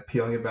find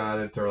appealing about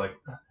it, or like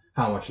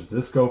how much does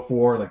this go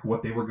for, like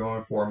what they were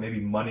going for. Maybe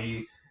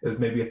money is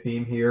maybe a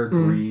theme here,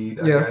 greed,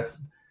 I yeah.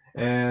 guess.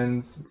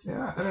 And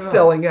yeah, I don't know.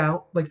 Selling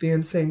out like the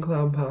Insane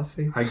Clown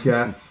Posse. I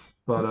guess,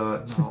 but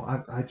no,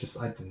 I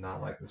did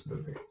not like this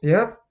movie.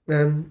 Yep.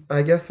 And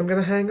I guess I'm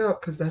gonna hang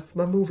up because that's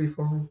my movie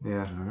for him.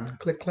 Yeah,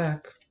 Click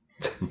clack.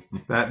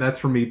 that's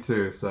for me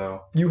too.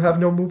 So You have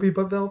no movie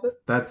but Velvet?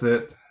 that's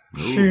it.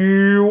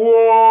 She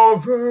wore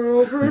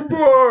velvet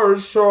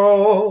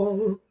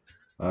parcel.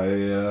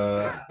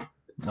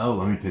 Oh,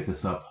 let me pick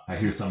this up. I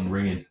hear something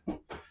ringing.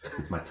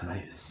 It's my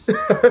tinnitus.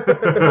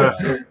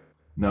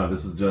 No,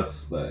 this is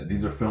just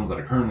these are films that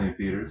are currently in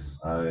theaters.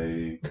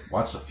 I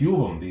watched a few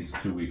of them these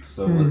 2 weeks,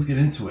 so let's get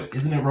into it.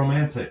 Isn't it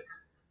romantic?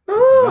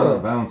 Oh,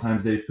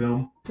 Valentine's Day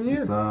film. yeah.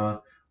 It's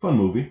a fun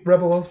movie.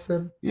 Rebel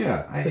Wilson.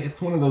 Yeah,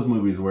 it's one of those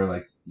movies where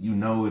like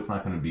it's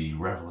not going to be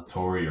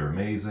revelatory or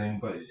amazing,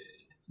 but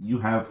you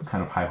have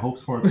kind of high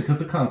hopes for it because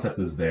the concept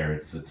is there.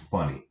 It's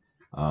funny.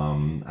 I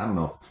don't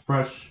know if it's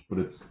fresh, but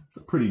it's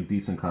a pretty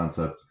decent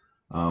concept.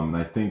 And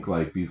I think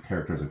like these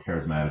characters are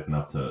charismatic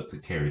enough to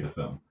carry the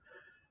film.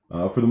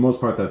 For the most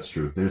part, that's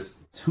true.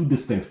 There's two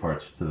distinct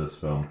parts to this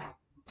film.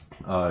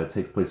 It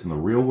takes place in the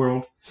real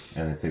world,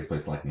 and it takes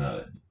place like in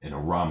a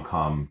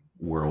rom-com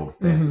world,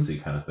 fantasy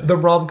kind of thing. The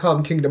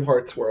rom-com Kingdom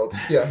Hearts world.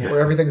 Yeah, where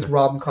everything's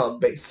rom-com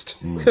based.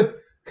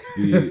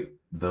 The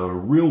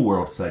real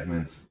world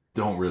segments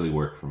don't really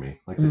work for me.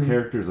 Like the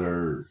characters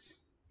are.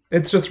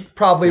 It's just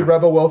probably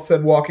Rebel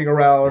Wilson walking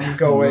around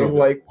going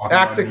like Walking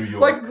around acting New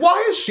York. like,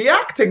 why is she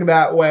acting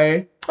that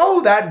way?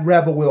 Oh, that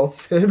Rebel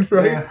Wilson,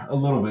 right? Yeah, a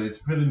little bit. It's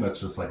pretty much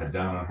just like a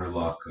down on her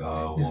luck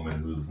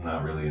woman who's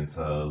not really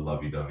into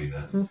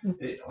lovey-doveyness.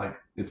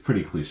 It's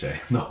pretty cliche,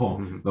 the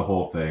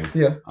whole thing.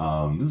 Yeah.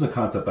 This is a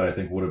concept that I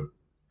think would have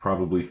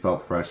probably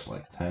felt fresh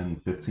like 10,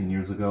 15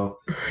 years ago.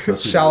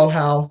 Especially Shallow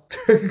Hal.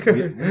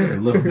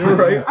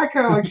 Right? I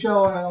kind of like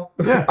Shallow Hal.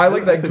 Yeah, I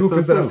like that think Goop so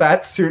is in a too.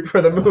 fat suit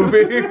for the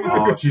movie.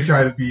 Oh, she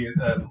tried to be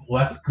as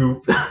less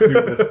goop suit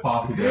as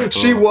possible.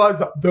 She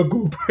was the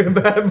Goop in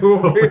that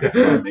movie.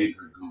 I made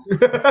her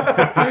goop.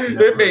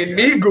 It made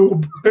me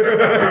Goop.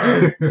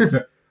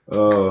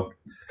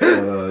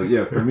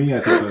 Yeah, for me,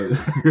 I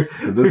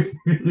think this.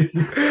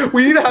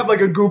 We need to have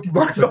like a Goop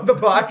mark on the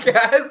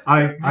podcast.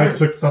 I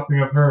took something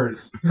of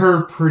hers.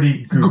 Her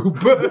pretty goop.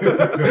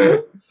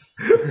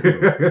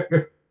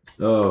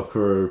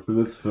 For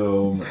this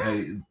film,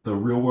 the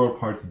real world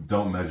parts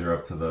don't measure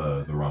up to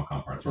the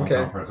rom-com parts.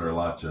 Rom-com parts are a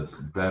lot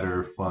just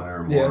better,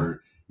 funner,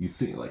 more. You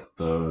see, like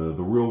the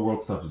real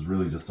world stuff is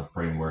really just a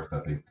framework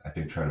that they I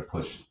think try to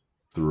push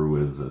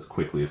through as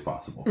quickly as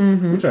possible,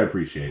 which I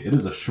appreciate. It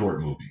is a short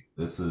movie.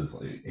 This is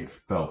it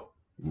felt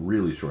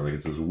really short, like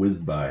it just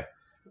whizzed by.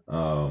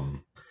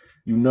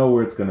 You know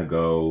where it's gonna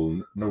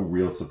go. No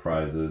real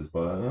surprises,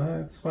 but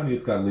it's funny.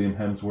 It's got Liam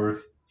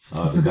Hemsworth.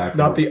 The guy from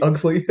Not the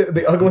ugly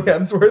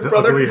Hemsworth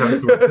brother. ugly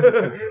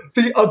Hemsworth.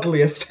 The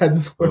ugliest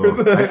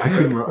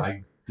Hemsworth.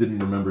 I didn't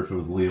remember if it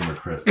was Liam or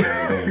Chris.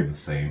 They're the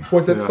same.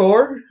 Was it Yeah.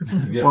 Thor?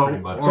 Yeah, pretty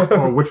much.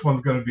 Or which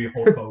one's gonna be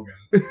Hulk Hogan?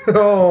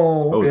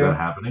 Oh, Is yeah. that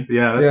happening?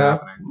 Yeah, that's Yeah.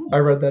 happening. I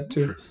read that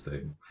too.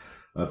 Interesting.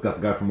 It's got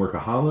the guy from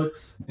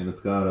Workaholics, and it's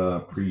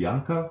got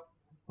Priyanka,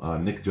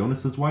 Nick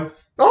Jonas's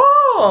wife.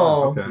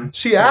 Oh, Okay.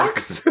 she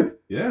acts.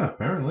 Yeah,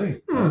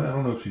 apparently. I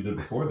don't know if she did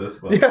before this,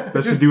 but Yeah.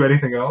 Does she do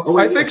anything else?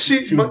 I think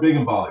she was big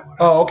in Bollywood.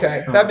 Oh, actually.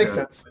 okay. That makes I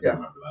sense. do Yeah.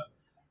 remember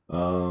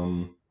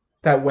that.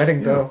 That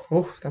wedding, though.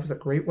 Oh, that was a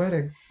great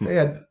wedding. They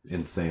had.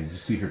 Insane. Did you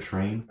see her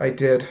train? I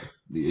did.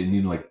 It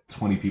needed like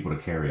 20 people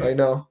to carry I it.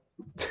 know.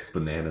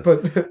 Bananas.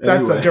 But that's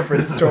Anyway. a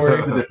different story.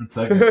 It's a different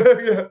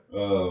segment.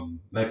 Yeah.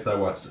 Next, I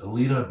watched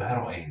Alita: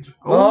 Battle Angel.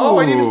 Oh,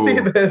 I need to see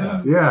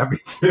this. Yeah, me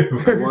too.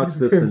 I watched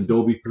this in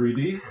Dolby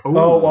 3D.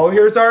 Oh, well,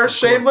 here's our course.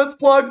 shameless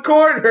plug I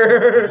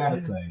corner. gotta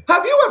say,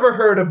 Have you ever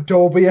heard of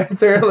Dolby out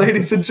there,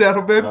 ladies and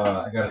gentlemen?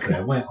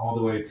 I went all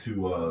the way to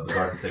the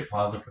Garden State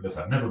Plaza for this.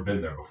 I've never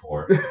been there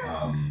before.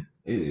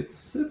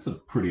 It's a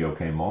pretty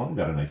okay mall.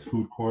 Got a nice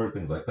food court,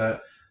 things like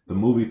that. The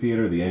movie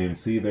theater, the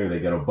AMC there, they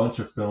get a bunch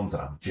of films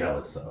that I'm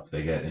jealous of.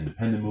 They get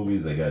independent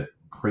movies, they get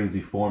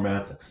crazy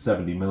formats, like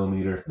 70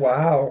 millimeter.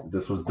 Wow.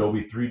 This was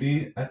Dolby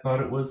 3D. I thought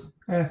it was,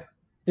 Yeah.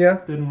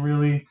 didn't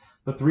really.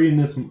 The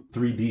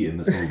 3D in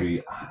this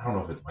movie, I don't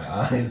know if it's my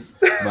eyes,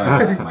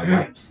 my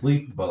lack of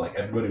sleep, but like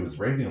everybody was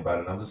raving about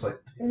it. And I'm just like,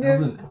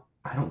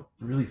 I don't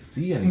really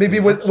see anything. Maybe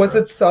was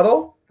extra. it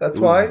subtle? That's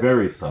It was why.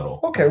 very subtle.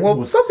 Okay, It well,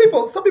 was- some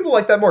people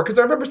like that more because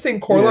I remember seeing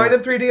Coraline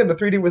in 3D and the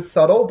 3D was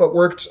subtle but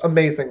worked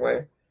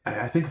amazingly.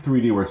 I think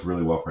 3D works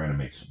really well for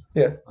animation.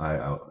 Yeah.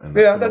 And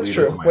Yeah, gonna that's lead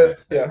true. into my With-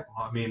 next pick. yeah.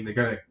 Well, I mean, they're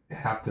gonna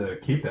have to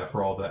keep that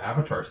for all the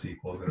Avatar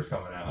sequels that are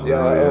coming out.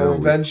 Yeah,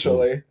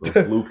 eventually.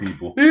 Those blue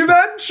people.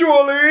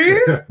 Eventually.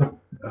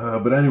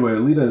 But anyway,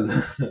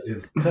 Alita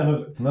is kind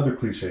of, it's another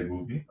cliche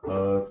movie.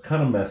 It's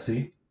kind of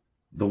messy.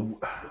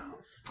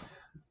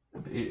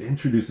 It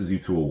introduces you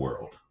to a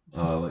world.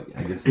 Like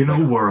I guess In it's a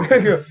like, world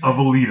of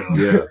Alita.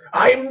 yeah.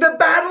 I'm the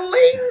battle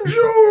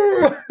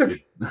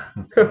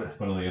angel.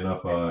 Funnily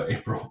enough,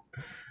 April,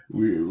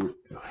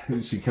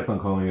 she kept on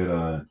calling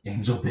it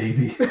Angel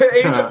Baby.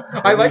 Angel.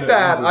 I like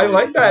that. I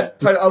like that.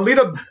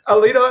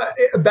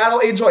 Alita,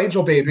 battle angel,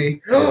 angel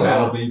baby.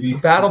 Battle Baby.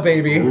 Battle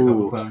baby. A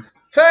couple times.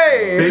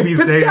 Hey, Baby's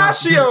day out.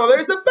 pistachio.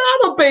 There's a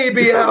battle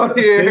baby out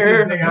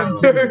here.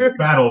 Baby's Day Out 2,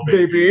 Battle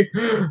Baby.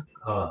 Baby.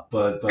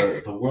 But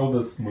the world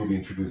this movie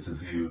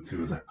introduces you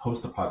to is like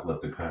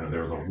post-apocalyptic kind of. There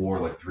was a war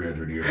like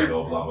 300 years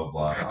ago. Blah blah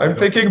blah. I'm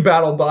thinking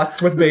battle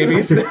bots with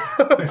babies.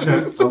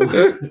 It's a little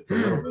bit.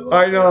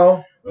 Like I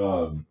know.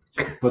 that.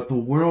 But the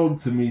world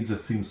to me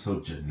just seems so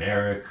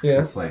generic. Yeah.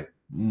 Just like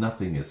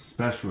nothing is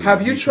special.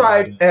 Have you unique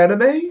tried about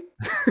anime? it.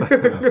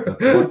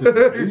 That's what this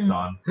is based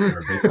on,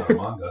 or based on a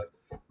manga.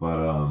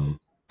 But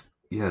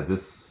yeah,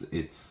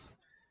 it's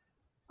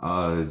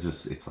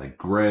like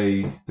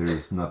gray.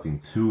 There's nothing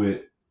to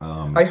it.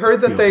 I heard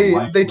it that feels they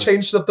lifeless.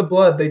 changed up the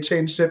blood. They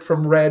changed it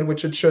from red,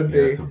 which it should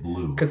Yeah, be, to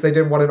blue. because they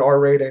didn't want an R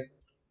rating.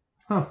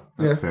 Huh,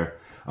 that's Yeah. fair.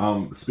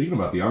 Speaking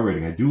about the R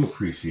rating, I do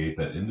appreciate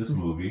that in this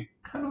movie,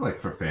 kind of like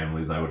for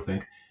families, I would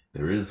think,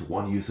 there is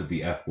one use of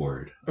the F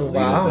word. Oh, Alita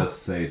wow. does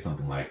say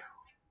something like,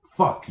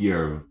 fuck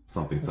your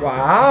something.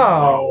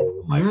 Wow.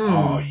 Like, Mm.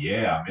 oh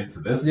yeah, I'm into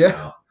this Yeah.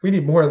 now. We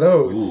need more of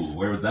those. Ooh,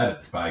 where was that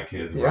at Spy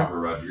Kids? Yeah. Robert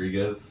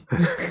Rodriguez.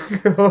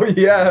 Oh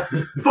yeah.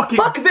 Fucking,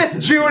 Fuck this,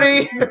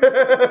 Judy.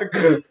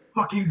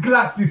 Fucking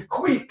glasses,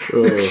 quick!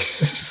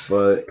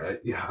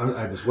 But yeah,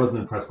 I just wasn't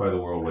impressed by the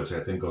world, which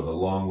I think goes a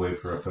long way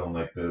for a film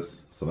like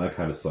this. So that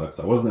kind of sucks.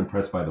 I wasn't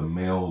impressed by the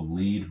male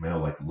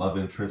like love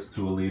interest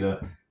to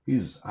Alita.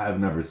 I've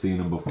never seen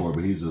him before,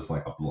 but he's just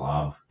like a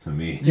blob to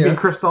me. you Yeah. mean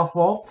Christoph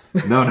Waltz?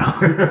 No,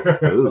 no,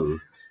 Ooh.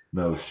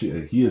 No.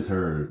 He is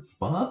her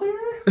father.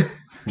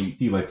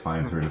 He like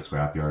finds her in a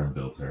scrapyard and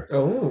builds her.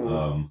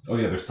 Oh. Oh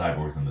yeah, there's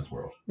cyborgs in this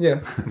world. Yeah.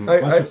 A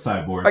bunch of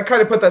cyborgs. I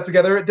kind of put that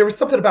together. There was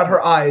something about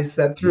her eyes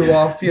that threw Yeah.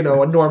 off, a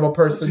normal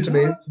person to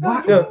me.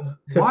 Why, Yeah.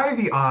 why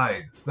the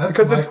eyes? That's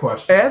Because my it's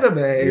question. Anime.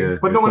 Yeah,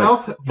 But no it's one like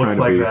else trying looks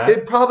to like be- that.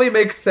 It probably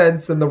makes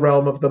sense in the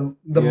realm of the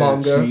Yeah,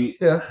 manga.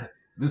 Yeah.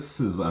 This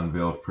is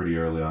unveiled pretty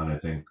early on, I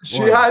think.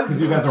 She Well, has 'cause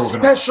you guys are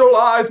special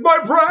eyes, my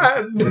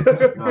friend.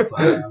 No, so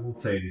I won't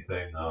say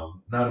anything.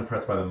 Not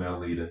impressed by the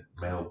male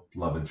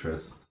love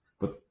interest,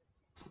 but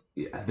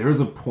yeah, there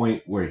is a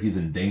point where he's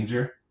in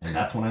danger, and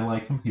that's when I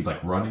like him. He's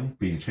like running,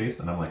 being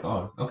chased, and I'm like,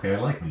 oh, okay, I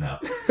like him now.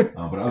 But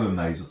other than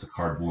that, he's just a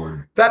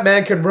cardboard That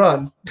man can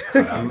run.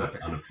 cutout that's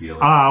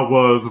unappealing. I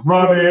was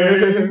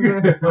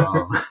running.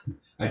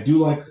 I do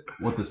like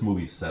what this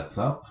movie sets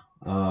up.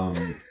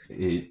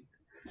 It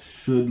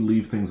should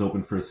leave things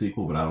open for a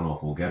sequel, but I don't know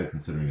if we'll get it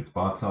considering its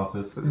box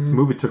office. This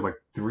movie took like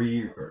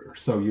 3 or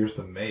so years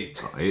to make.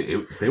 They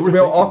It's a were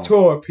real thinking-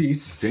 auteur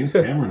piece. James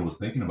Cameron was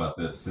thinking about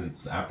this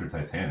since after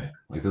Titanic.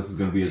 Like this is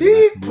going to be his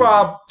He next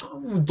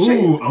movie.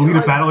 Ooh,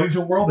 Alita Battle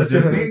Angel World at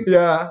Disney?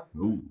 Yeah.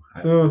 Ooh,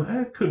 Ooh.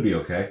 it could be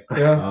okay.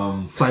 Yeah.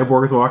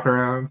 Cyborgs walking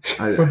around.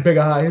 With big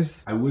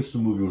eyes. I wish the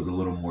movie was a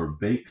little more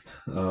baked,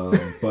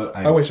 but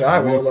I wish I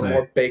were a will little say,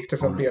 more baked,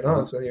 if I'm being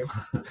honest with you.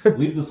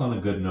 leave this on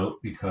a good note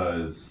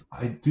because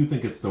I do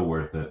think it's still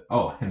worth it.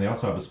 Oh, and they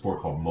also have a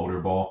sport called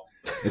motorball.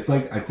 It's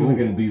like I feel like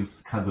in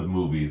these kinds of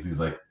movies, these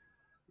like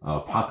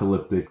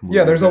apocalyptic movies.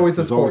 Yeah, there's always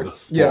a sport.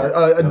 Yeah,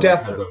 a that,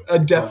 death- has a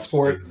death bunch-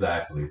 sport.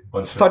 Exactly.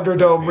 Bunch of Thunderdome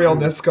spectators.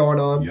 realness going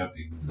on. Yep,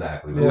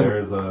 exactly. Yeah.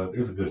 There's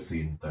a good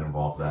scene that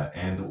involves that,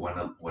 and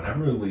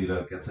whenever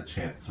Alita gets a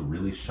chance to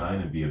really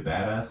shine and be a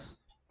badass,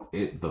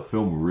 the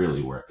film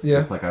really works. Yeah.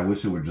 It's like I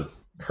wish it would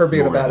just Her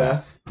being a floor that.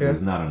 badass. Yeah.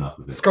 There's not enough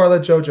of it.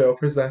 Scarlet JoJo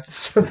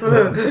presents.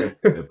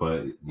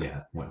 But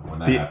yeah, when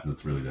that happens,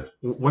 it's really good.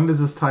 When does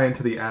this tie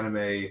into the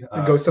anime?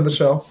 Ghost in the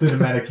Shell.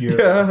 Cinematic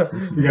universe.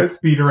 Yeah. We got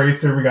Speed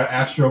Racer. We got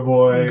Astro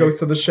Boy.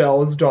 Ghost of the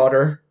Shell's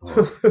daughter.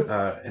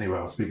 Anyway,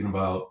 I was speaking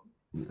about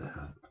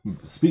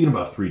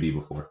 3D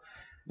before,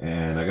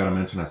 and I gotta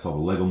mention I saw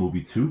the Lego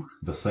Movie 2,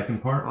 the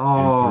second part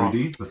Oh. in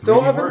 3D. The Still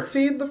 3D haven't worked.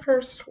 seen the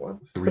first one.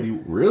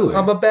 3D, really?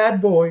 I'm a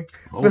bad boy.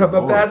 Oh, I'm a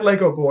boy. bad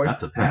Lego boy.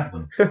 That's a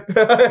paddling.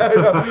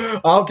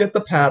 I'll get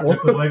the paddle.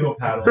 Get the Lego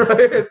paddle.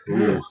 Right?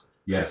 Ooh,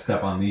 yeah,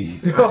 step on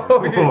these.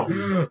 Oh,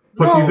 yeah.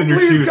 Put No, these in your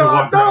please, shoes and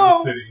God, walk around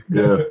no. the city.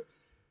 Yeah.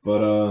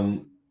 But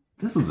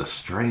this is a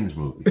strange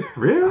movie. I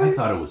Really?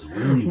 thought it was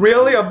really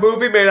Really, a weird.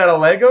 movie made out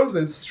of Legos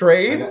is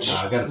strange.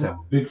 I gotta say, I'm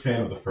a big fan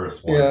of the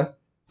first one. Yeah.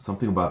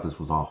 Something about this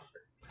was off.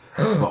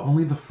 But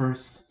only the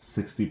first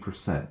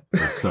 60% or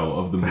so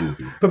of the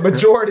movie. The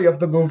majority of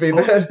the movie,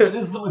 then. It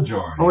is the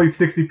majority. Only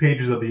 60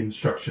 pages of the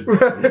instruction.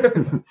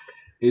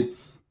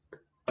 It's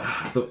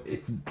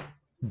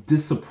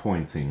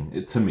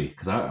disappointing to me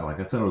because like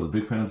I said, I was a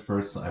big fan of the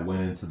first. I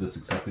went into this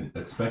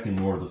expecting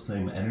more of the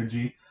same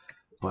energy,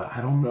 but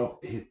I don't know.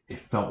 It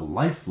felt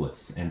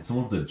lifeless, and some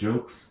of the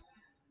jokes,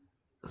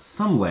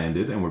 some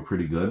landed and were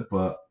pretty good,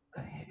 but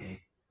it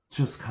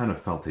just kind of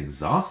felt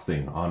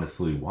exhausting,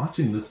 honestly,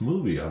 watching this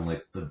movie on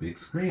like the big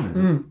screen and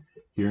just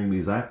hearing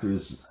these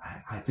actors. Just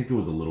I think it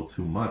was a little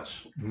too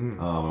much.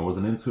 I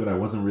wasn't into it. I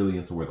wasn't really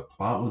into where the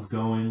plot was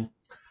going.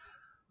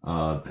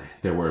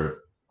 There were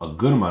a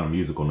good amount of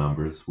musical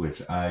numbers,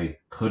 which I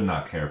could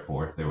not care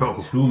for. There were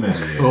too many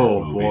in this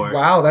movie. Boy.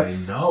 Wow, I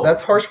know.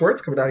 that's harsh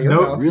words coming out of your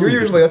No, mouth. really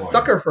You're usually a disappointing.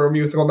 sucker for a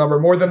musical number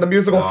more than the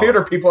musical No.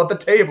 theater people at the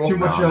table. Too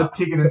much No.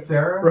 Tegan and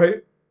Sarah.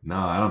 Right? No,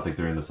 I don't think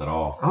they're in this at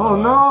all. Oh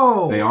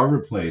no! They are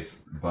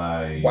replaced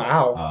by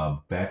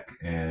Wow. Beck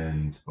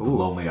and The Ooh.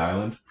 Lonely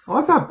Island. Well,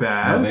 that's not No,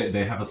 bad.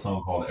 they have a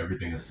song called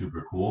Everything is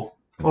Super Cool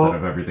instead Oh.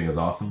 of Everything is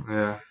Awesome.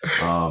 Yeah.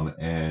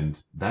 And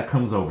that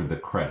comes over the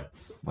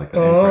credits. Like the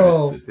end Oh.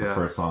 credits. It's the Yeah.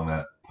 first song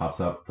that pops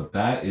up. But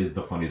that is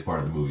the funniest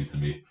part of the movie to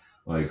me.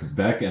 Like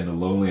Beck and The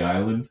Lonely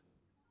Island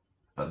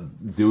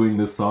doing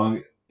this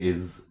song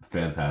is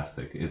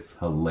fantastic. It's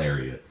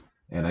hilarious.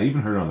 And I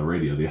even heard it on the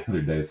radio the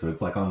other day, so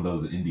it's like on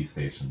those indie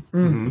stations,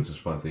 Mm. which is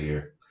fun to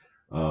hear.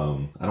 I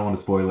don't want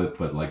to spoil it,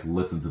 but like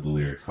listen to the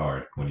lyrics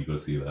hard when you go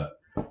see that.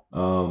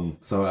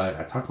 So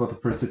I talked about the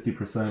first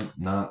 60%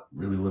 not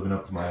really living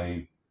up to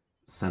my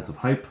sense of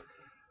hype.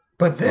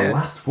 But The then,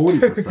 last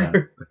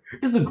 40%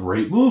 is a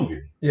great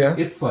movie. yeah.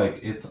 It's like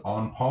it's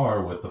on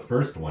par with the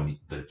first one.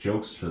 The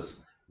jokes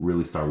just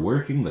really start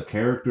working. The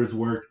characters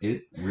work.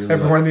 It really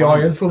Everyone in the finds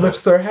audience itself.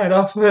 lifts their head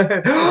up.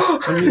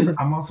 I mean,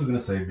 I'm also gonna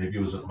say maybe it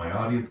was just my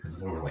audience because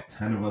there were like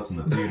 10 of us in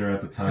the theater at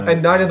the time.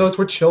 And 9 of those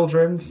were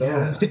children, so.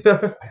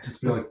 I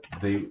just feel like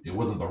it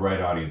wasn't the right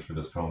audience for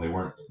this film. They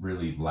weren't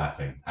really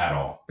laughing at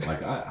all.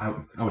 Like I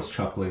was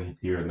chuckling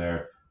here and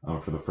there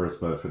for the first,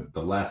 but for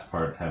the last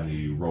part had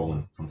me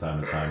rolling from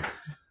time to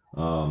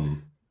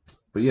time.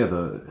 But yeah,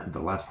 the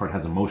last part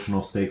has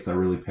emotional stakes that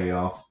really pay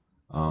off.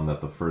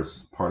 That the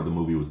first part of the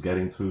movie was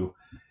getting to,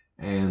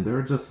 and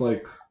they're just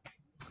like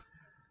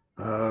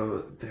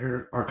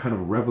there are kind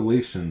of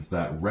revelations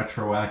that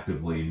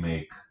retroactively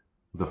make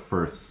the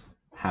first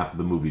half of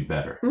the movie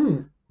better, Hmm.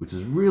 which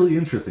is really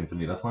interesting to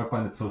me. That's why I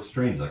find it so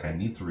strange. Like I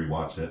need to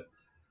rewatch it.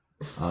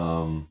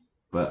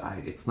 But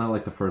it's not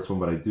like the first one,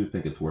 but I do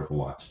think it's worth a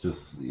watch.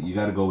 Just you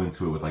got to go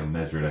into it with like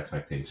measured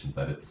expectations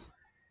that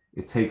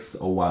it takes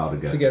a while to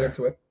get To get there.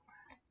 into it.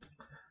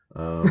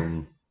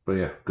 But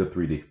yeah, good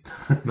 3D.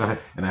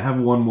 Nice. And I have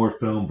one more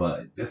film,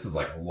 but this is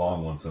like a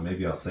long one, so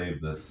maybe I'll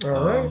save this.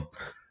 All right.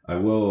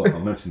 I'll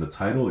mention the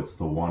title. It's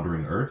The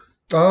Wandering Earth.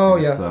 Oh,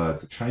 And yeah.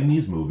 It's a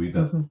Chinese movie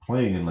that's Mhm.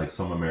 playing in like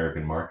some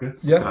American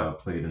markets. Yeah.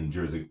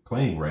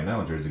 Playing right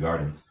now in Jersey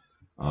Gardens.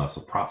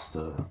 So props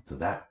to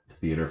that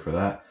theater for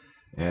that.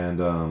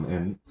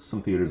 And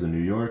some theaters in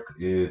New York.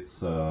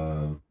 It's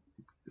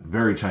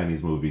very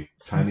Chinese movie.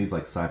 Chinese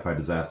like sci-fi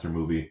disaster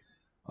movie.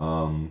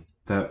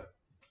 That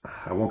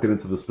I won't get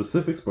into the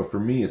specifics, but for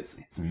me it's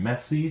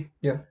messy.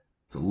 Yeah.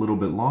 It's a little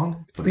bit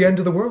long. It's but the end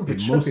of the world. It it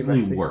should be mostly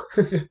messy.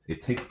 works.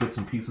 It takes bits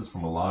and pieces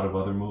from a lot of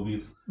other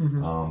movies,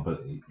 Mhm.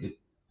 but it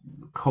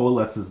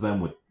coalesces them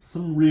with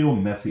some real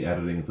messy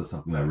editing into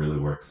something that really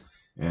works.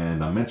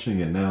 And I'm mentioning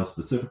it now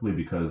specifically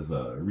because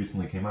it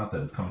recently came out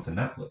that it's coming to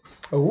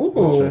Netflix,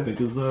 which I Ooh.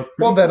 think is pretty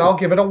Well, then cool. I'll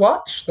give it a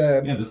watch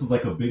then. Yeah, this is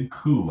like a big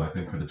coup, I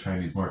think, for the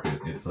Chinese market.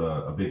 It's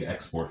a big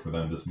export for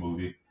them, this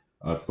movie.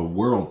 It's the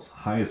world's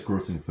highest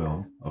grossing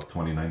film of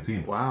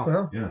 2019. Wow.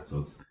 Well, Yeah, so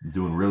it's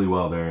doing really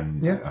well there,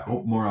 and Yeah. I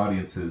hope more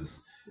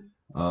audiences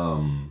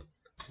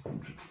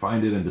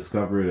find it and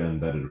discover it, and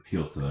that it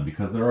appeals to them,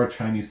 because there are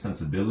Chinese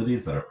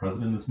sensibilities that are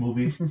present in this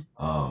movie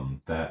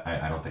that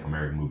I don't think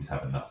American movies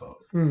have enough of.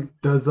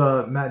 Does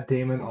Matt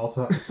Damon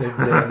also have to save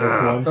the day in this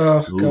one?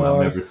 oh, Ooh,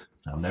 God.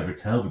 I'll never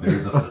tell, but there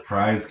is a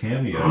surprise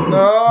cameo.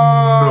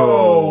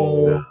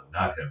 No. No.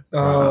 not him.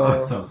 Oh.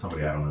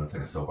 Somebody I don't know. It's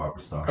like a soap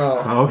opera star.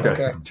 Oh,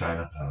 Okay. From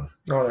China. I don't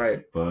know. All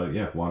right. But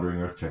yeah,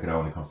 Wandering Earth. Check it out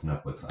when it comes to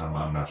Netflix.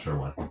 I'm not sure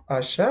when.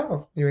 I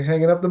shall. You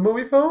hanging up the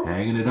movie phone?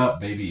 Hanging it up,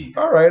 baby.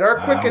 All right, our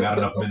I don't quickest. got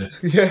enough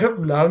minutes. Yeah,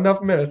 not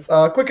enough minutes.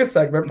 Quickest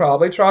segment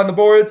probably. Try on the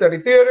boards. Any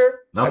theater?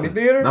 Nothing. Any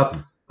theater?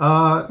 Nothing.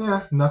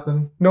 Yeah,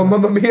 nothing. No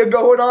Mamma Mia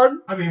going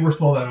on? I mean, we're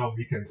sold out all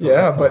weekend. So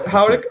Yeah, that's but all.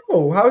 how did it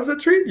go? How does it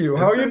treat you?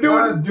 How are you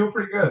doing? Doing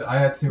pretty good. I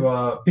had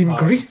to In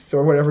Greece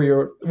or whatever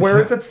you're. Where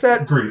is it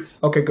set? Greece.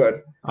 Okay,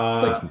 good.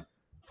 Uh,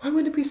 Why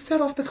wouldn't it be set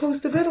off the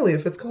coast of Italy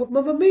if it's called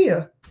Mamma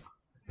Mia?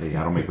 Hey,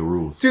 I don't make the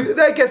rules. Dude,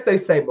 I guess they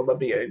say Mamma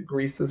Mia in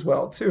Greece as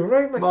well, too,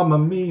 right? Like, Mamma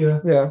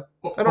Mia. yeah.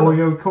 I don't know.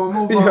 Oyo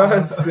como va.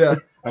 Yes, yeah.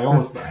 I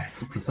almost.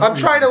 For some I'm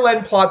trying to reason-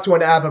 lend plot to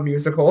an ABBA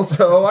musical,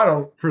 so I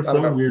don't. For I don't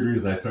some know. weird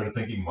reason, I started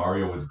thinking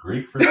Mario was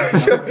Greek for a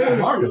second. Oh,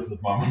 Mario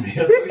says Mamma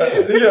Mia. So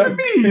yeah. Yeah.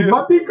 Me,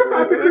 my big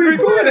Greek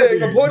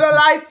wedding. Put a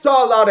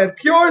Lysol on it.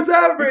 Cures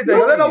everything.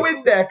 A little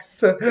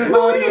Windex.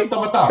 Mario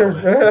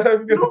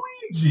Stamatopoulos.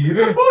 Luigi,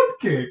 the butt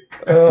cake.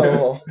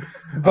 Oh.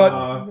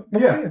 But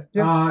We had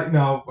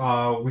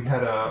we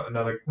had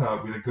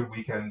a good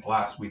weekend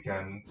last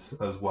weekend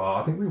as well.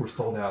 I think we were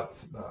sold out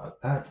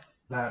that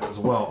as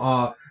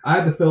well. I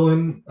had to fill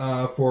in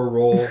for a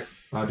role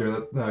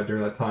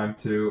during that time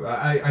too.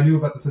 I knew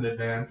about this in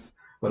advance,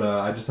 but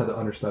I just had to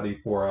understudy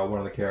for one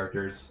of the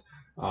characters.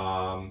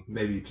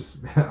 Maybe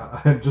just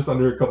just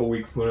under a couple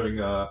weeks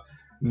learning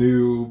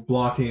new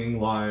blocking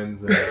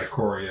lines and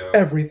choreo.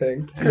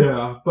 everything.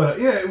 Yeah, but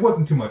it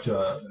wasn't too much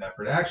an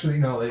effort. Actually,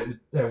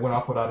 it went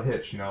off without a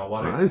hitch. A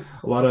lot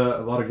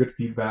of good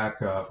feedback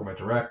from my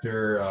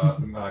director,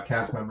 some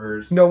cast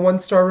members. No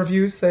 1-star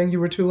reviews saying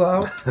you were too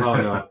loud.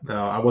 Oh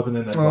no, I wasn't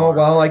in that. Oh, bar.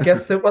 well, I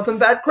guess it wasn't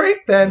that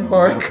great then, No,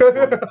 Mark.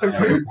 Right?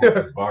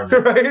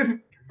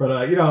 But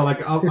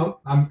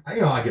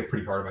I get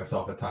pretty hard on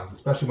myself at times,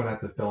 especially when I have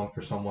to fill in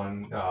for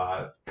someone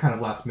kind of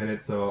last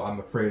minute. So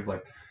I'm afraid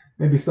of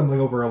maybe stumbling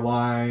over a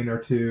line or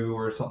two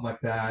or something like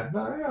that.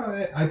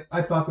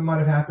 I thought that might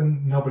have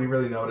happened. Nobody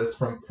really noticed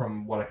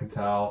from what I can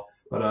tell.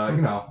 But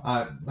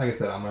like I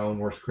said, I'm my own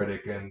worst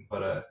critic,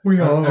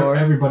 We all are.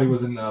 everybody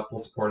was in full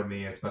support of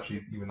me,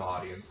 especially even the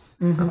audience.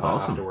 Mhm. That's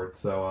awesome. Afterwards.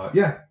 So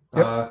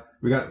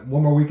we got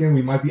one more weekend.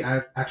 We might be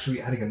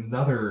actually adding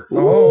another.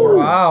 Oh, for-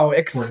 wow. for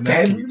next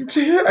Extension.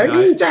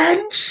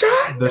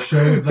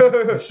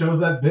 The show's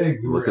that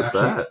big. Look We're at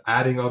actually that.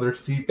 adding other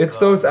seats. It's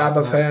those last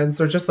ABBA night. fans.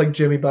 They're just like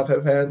Jimmy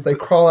Buffett fans. They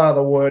crawl out of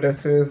the wood as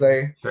soon as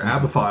they. They're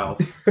ABBA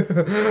files.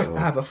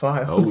 ABBA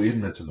files. Oh, we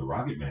didn't mention the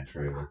Rocket Man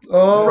trailer.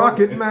 Oh,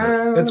 Rocket it's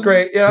Man. It's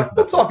great. Yeah,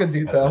 we'll talk in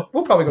That's detail. it.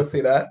 We'll probably go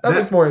see that. That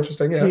looks more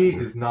interesting. Yeah. He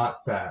is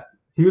not fat.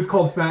 He was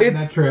called fat in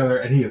It's- that trailer,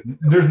 and he is.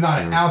 There's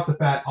not an ounce of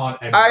fat on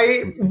anything.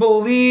 I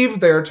believe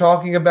they're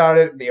talking about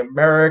it in the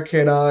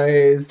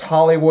Americanized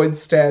Hollywood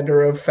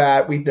standard of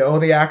fat. We know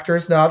the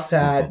actor's not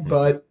fat,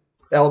 but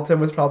Elton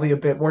was probably a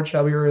bit more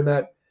chubbier in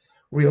that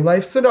real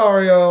life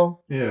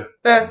scenario. Yeah.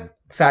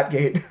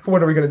 Fatgate.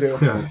 What are we gonna do?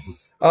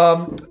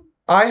 Yeah.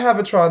 I have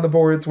a try on the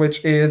boards,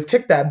 which is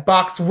kick that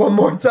box one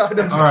more time.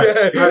 I'm just All right,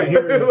 kidding. all right,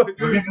 here it is.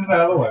 We'll get this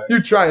out of the way.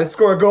 You trying to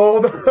score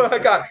gold? I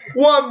got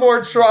one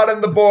more trot on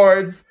the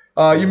boards.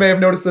 You may have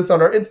noticed this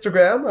on our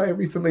Instagram. I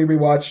recently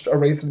rewatched A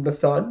Raisin in the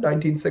Sun,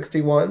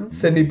 1961,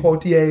 Sidney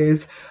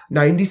Poitier's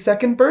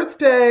 92nd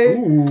birthday.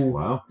 Ooh.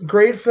 Wow.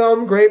 Great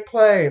film, great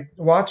play.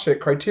 Watch it.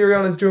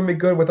 Criterion is doing me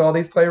good with all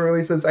these play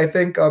releases. I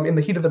think In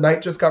the Heat of the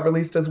Night just got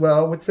released as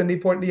well with Sidney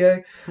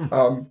Poitier.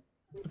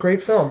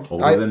 Great film.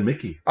 Older than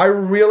Mickey. I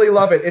really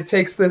love it. It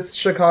takes this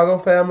Chicago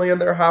family in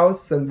their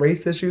house and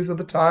race issues of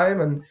the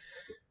time and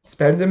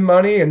spending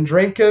money and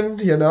drinking,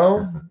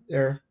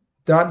 They're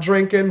not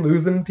drinking,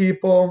 losing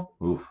people.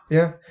 Oof.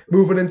 Yeah.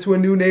 Moving into a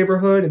new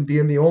neighborhood and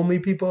being the only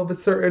people of a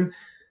certain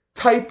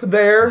type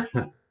there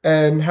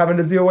and having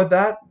to deal with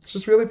that. It's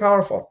just really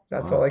powerful.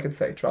 That's Wow. all I can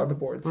say. Try on the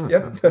boards. Oh,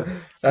 Yep.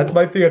 That's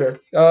my theater.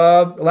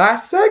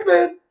 Last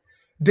segment.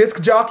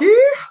 Disc jockey.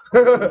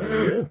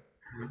 Yeah.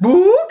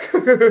 Book.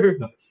 Who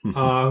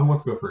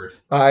wants to go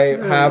first? I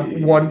have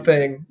one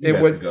thing. You It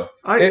guys was can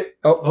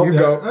go. you yeah.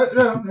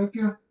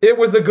 go. It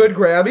was a good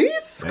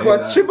Grammys? Hey,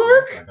 Question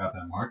mark. I got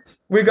that marked.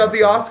 We got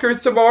the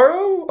Oscars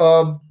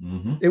tomorrow.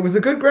 Mm-hmm. It was a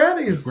good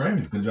Grammys.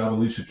 Grammys. Good job,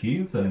 Alicia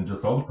Keys, and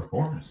just all the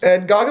performers.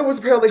 And Gaga was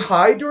apparently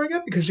high during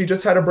it because she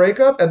just had a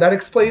breakup, and that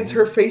explains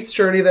her face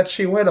journey that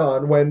she went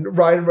on when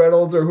Ryan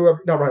Reynolds or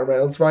whoever, not Ryan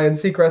Reynolds, Ryan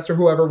Seacrest or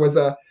whoever was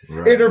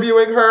Right.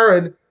 interviewing her,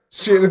 and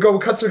she go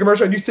cuts to the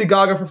commercial, and you see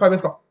Gaga for 5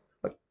 minutes go.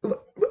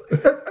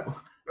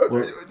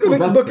 Well,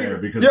 that's looking- fair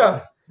because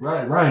yeah.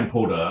 Ryan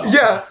pulled a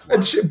Yeah,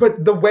 and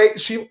but the way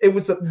it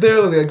was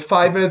literally like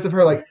 5 minutes of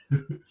her like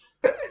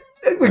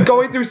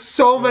going through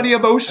so many I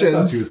thought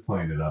emotions. she was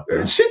playing it up.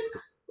 There.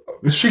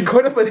 She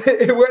could have, but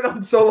it went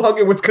on so long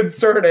it was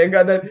concerning,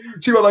 and then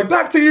she went like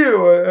back to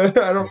you.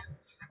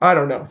 I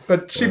don't know,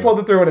 but she pulled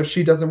it through. And if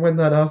she doesn't win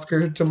that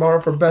Oscar tomorrow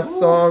for best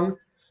song,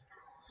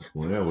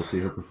 Well, yeah, we'll see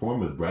her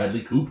perform with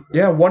Bradley Cooper.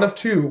 yeah, one of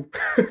two.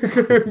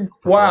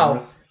 Wow,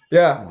 Performers.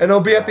 yeah, and it'll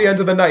be at the end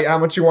of the night. How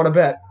much you want to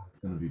bet? It's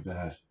gonna be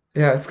bad.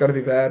 Yeah, it's got to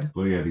be bad.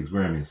 But yeah, these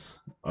Grammys.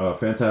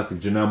 Fantastic.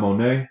 Janelle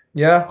Monáe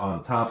Yeah.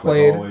 on top,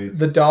 Slade. like always.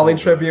 The Dolly So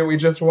good. tribute we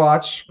just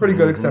watched. Pretty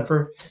good, Mhm. except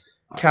for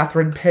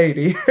Catherine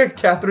Perry.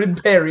 Catherine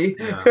Perry.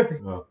 Yeah.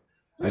 Well,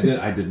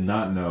 I did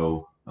not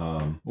know.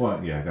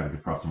 Well, yeah, I gotta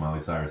give props to Miley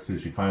Cyrus too.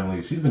 She's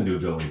been doing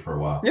Jolene for a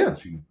while. Yeah.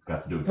 She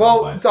got to do it.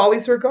 Well,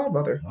 Dolly's her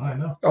godmother. Oh, I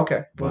know.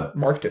 Okay, But-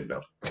 Mark didn't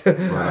know.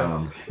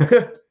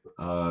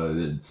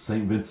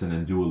 St. Vincent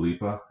and Dua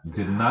Lipa.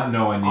 Did not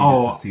know I needed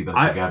Oh, to see them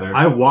together.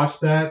 I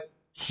watched that.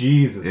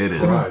 Jesus It is.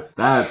 Christ.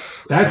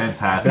 That's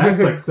fantastic.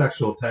 That's like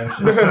sexual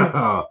tension.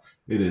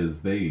 It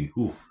is.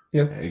 Oof.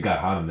 Yeah. It got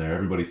hot in there.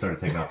 Everybody started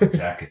taking off their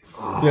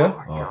jackets. Oh Yeah.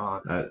 my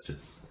God. That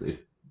just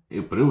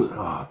but it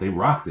was they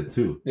rocked it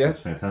too. Yeah. It was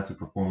fantastic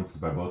performances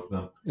by both of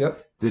them.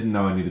 Yep. Didn't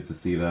know I needed to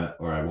see that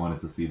or I wanted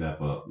to see that,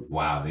 but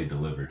wow, they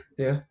delivered.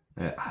 Yeah.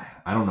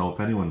 I don't know if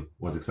anyone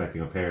was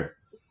expecting a pair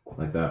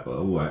like that, but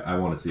I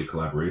want to see a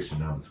collaboration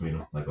now between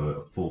them, like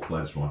a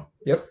full-fledged one.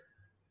 Yep.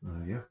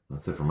 Yeah,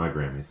 that's it for my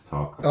Grammys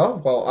talk. Oh,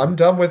 well, I'm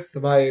done with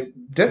my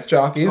disc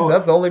jockeys. Oh.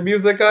 That's the only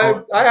music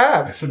I I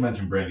have. should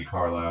mention Brandi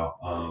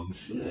Carlile.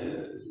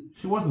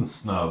 She wasn't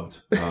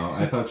snubbed.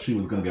 I thought she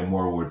was going to get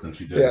more awards than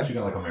she did. Yeah. She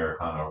got like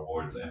Americana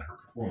awards, and her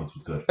performance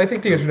was good. I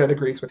think the internet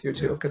agrees with you,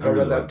 too, because I read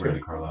really that, like too.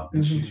 Brandi Carlile.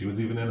 And Mhm. she was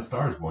even in A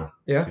Star is Born.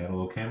 Yeah. She had a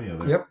little cameo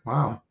there. Yep.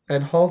 Wow.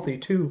 And Halsey,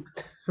 too.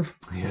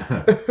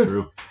 Yeah,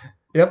 true.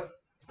 Yep.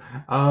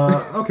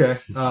 Okay.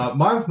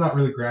 Mine's not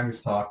really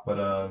Grammys talk,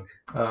 but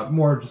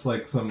more just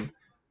like some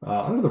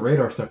under the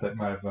radar stuff that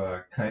might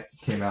have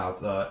came out.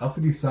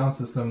 LCD Sound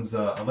System's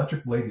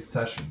Electric Lady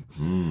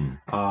Sessions.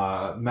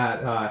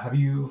 Matt, have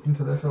you listened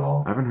to this at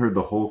all? I haven't heard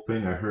the whole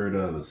thing. I heard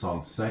the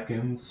song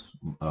Seconds,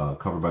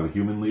 covered by the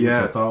Human League,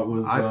 Yes. which I thought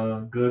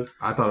was good.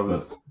 I thought it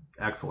was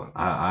excellent.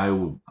 I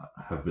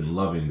have been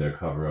loving their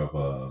cover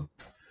of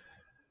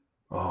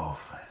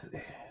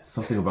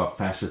something about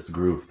Fascist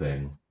Groove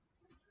Thing.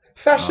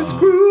 Fascist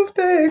groove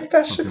thing,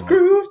 fascist something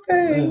groove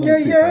thing, Let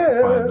me see if I can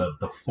yeah. find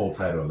the full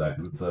title of that,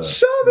 'cause it's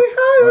Show me how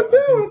I you think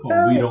do it's it called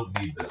now. We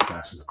Don't Need This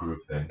Fascist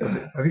Groove Thing.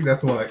 I think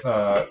that's the one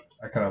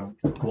I kind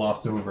of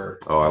glossed over.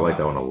 Oh, I like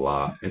that one a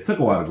lot. It took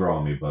a while to grow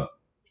on me, but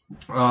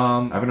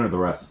I haven't heard the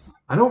rest.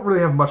 I don't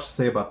really have much to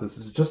say about this.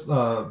 It's just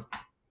to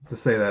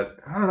say that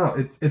I don't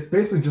know. It's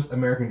basically just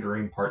American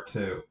Dream Part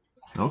 2,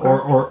 Okay.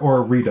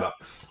 or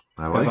Redux.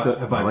 I like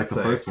if I I like could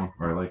the say. first one,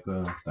 or I like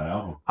the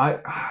album.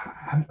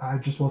 I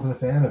just wasn't a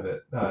fan of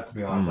it, to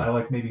be honest. Mm. I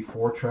like maybe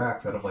 4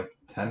 tracks out of like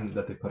 10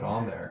 that they put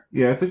on there.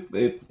 Yeah, I think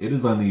it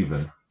is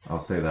uneven. I'll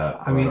say that.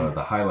 I mean-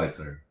 the highlights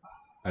are.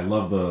 I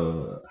love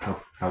the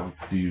How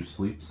Do You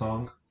Sleep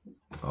song.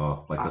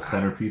 Like the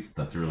centerpiece.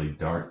 That's really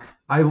dark.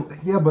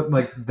 But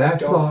like that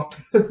don't.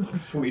 song,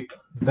 Sleep.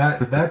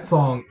 that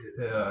song,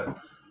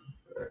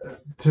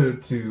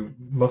 to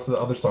most of the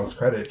other songs'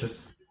 credit,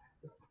 just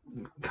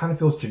kind of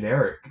feels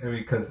generic. I mean,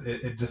 because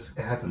it just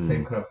has the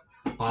same kind of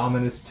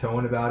ominous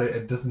tone about it.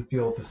 It doesn't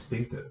feel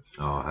distinctive.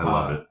 Oh, I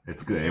love it.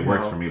 It's good. It you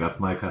works know. for me. That's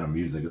my kind of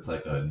music. It's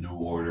like a New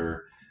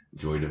Order,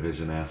 Joy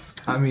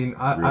Division-esque. I mean,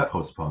 Real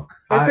post-punk.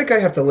 I think I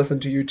have to listen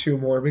to you two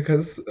more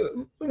because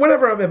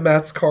whenever I'm in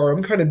Matt's car,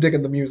 I'm kind of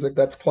digging the music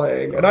that's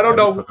playing, and I don't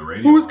just know put the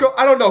radio on.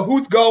 I don't know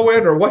who's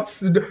going or what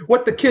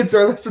the kids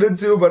are listening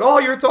to, but all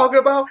you're talking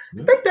about,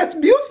 I think that's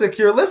music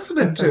you're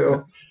listening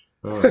to.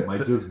 It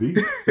might just be.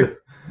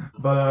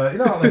 But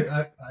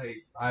like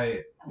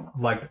I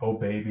liked Oh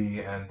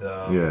Baby and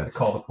Yeah.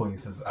 Call the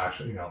Police is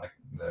actually like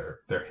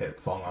their hit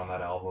song on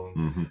that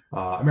album.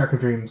 Mhm. American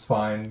Dream's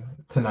fine.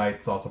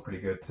 Tonight's also pretty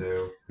good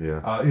too. Yeah.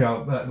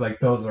 Like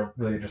those are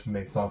really just the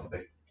main songs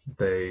that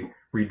they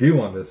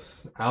redo on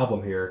this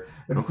album here.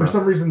 And Okay. for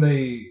some reason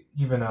they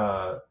even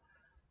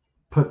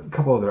put a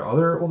couple of their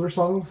other older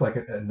songs like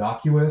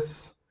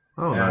Innocuous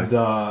Oh, and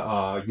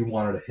nice. You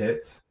Wanted a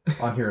Hit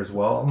on here as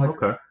well. I'm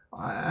like, Okay.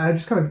 I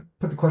just kind of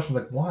put the question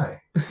like why,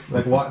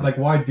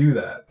 why do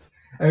that?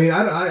 I mean,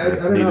 I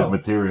don't Needed know.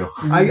 material.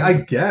 I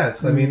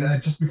guess. I mean,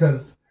 just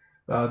because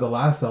the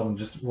last album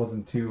just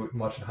wasn't too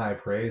much in high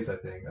praise. I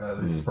think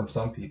this is from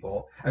some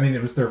people. I mean,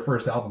 it was their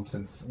first album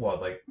since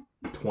what, like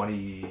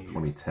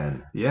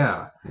 2010.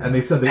 Yeah, and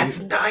they said That's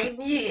 9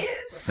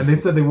 years. and they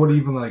said they wouldn't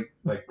even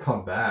like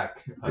come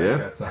back. Yeah,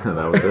 at some point.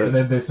 that was it. And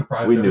then they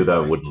surprised. We knew that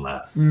everybody. wouldn't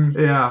last.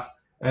 Yeah,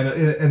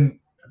 and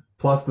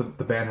plus the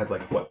band has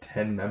like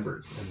 10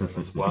 members in them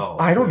as well.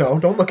 I don't know.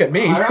 Don't look at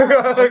me.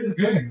 I'm just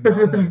saying,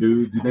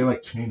 Do they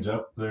like change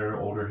up their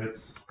older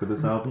hits for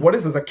this album? What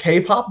is this, a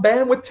K-pop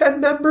band with 10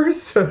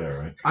 members? Yeah,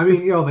 right. I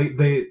mean,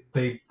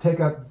 they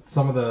take out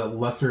some of the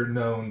lesser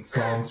known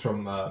songs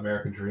from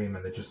American Dream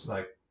and they just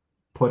like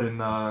put in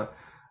a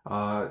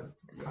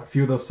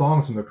few of those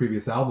songs from their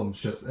previous albums.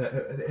 Just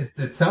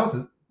it sounds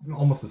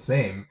almost the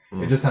same.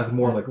 It just has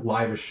more like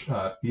live-ish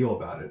feel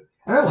about it,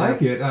 and I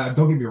like it.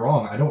 Don't get me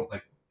wrong. I don't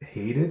like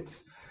hate it.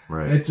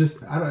 Right. It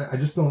just I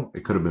just don't.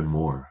 It could have been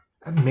more.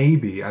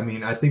 Maybe. I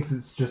mean, I think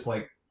it's just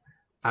like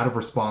out of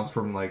response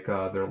from like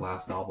their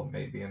last album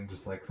maybe, and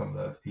just like some of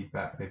the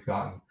feedback they've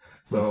gotten.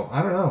 So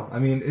I don't know. I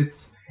mean,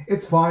 it's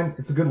fine.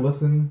 It's a good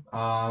listen.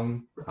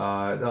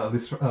 At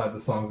least the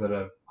songs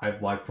that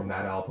I've liked from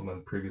that album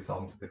and previous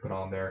albums that they put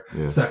on there.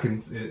 Yeah.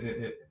 Seconds,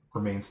 it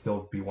remains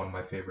still be one of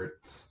my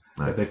favorites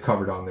that they've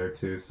covered on there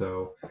too.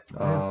 So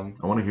I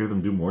want to hear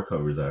them do more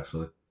covers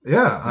actually.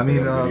 yeah, I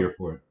mean, got a good ear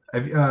for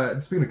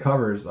it. speaking of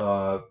covers,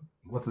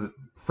 what's it?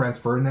 Franz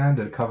Ferdinand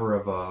did a cover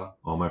of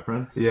All My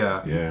Friends.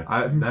 yeah.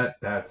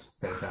 That's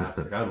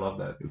fantastic. I love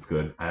that. It's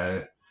good.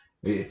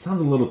 It sounds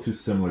a little too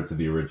similar to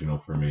the original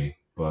for me,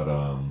 but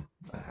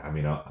I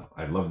mean,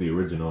 I love the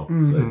original,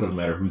 so it doesn't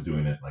matter who's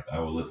doing it. Like, I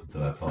will listen to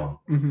that song.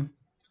 Mm-hmm.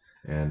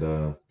 And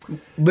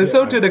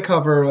Lizzo did a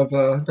cover of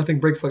Nothing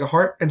Breaks Like a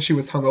Heart, and she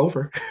was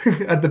hungover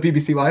at the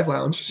BBC Live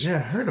Lounge. yeah, I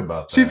heard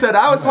about that. She said,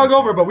 I was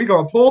hungover, but we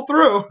gonna pull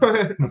through.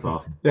 That's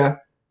awesome. Yeah.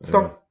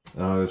 So,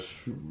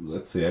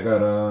 let's see. I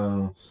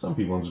got some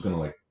people I'm just gonna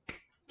like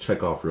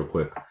check off real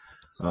quick.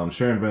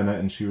 Sharon Van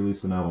Etten, she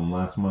released an album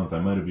last month. I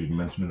might have even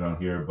mentioned it on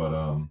here, but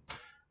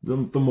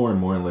the more and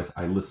more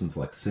I listen to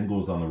like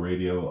singles on the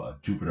radio.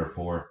 Jupiter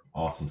 4,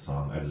 awesome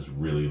song. I just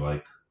really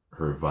like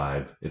her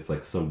vibe. It's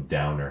like so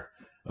downer,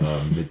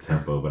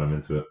 mid-tempo, but I'm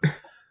into it.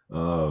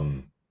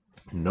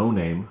 No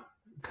Name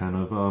kind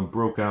of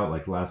broke out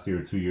like last year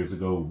or 2 years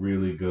ago.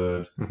 Really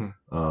good.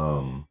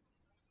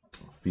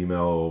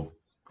 Female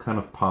kind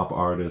of pop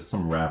artist,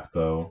 some rap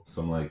though,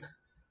 some like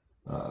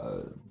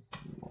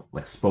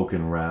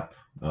spoken rap,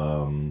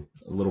 a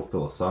little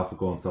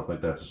philosophical and stuff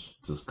like that,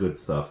 just good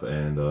stuff.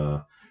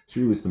 And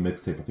she released a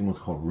mixtape, I think it was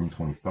called Room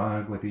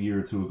 25, like a year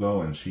or two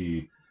ago, and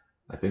she,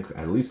 I think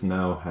at least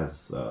now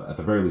has at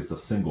the very least a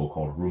single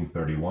called Room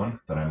 31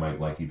 that I might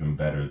like even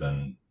better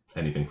than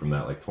anything from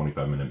that like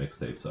 25-minute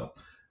mixtape. So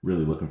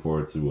really looking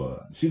forward to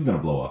she's gonna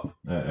blow up.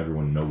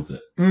 Everyone knows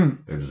it.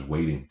 They're just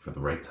waiting for the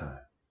right time.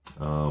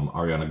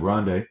 Ariana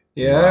Grande.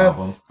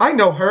 yes, I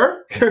know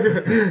her.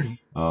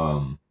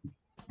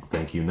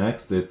 Thank You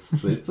Next.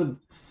 It's a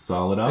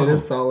solid album. It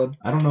is solid.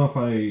 I don't know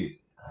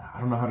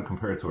how to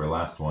compare it to her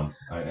last one.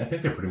 I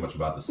think they're pretty much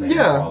about the same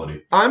Yeah.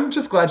 quality. I'm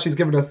just glad she's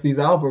giving us these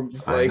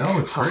albums, I like know,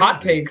 it's crazy.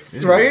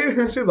 hotcakes, It right?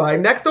 is. She's like,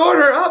 next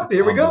order up. It's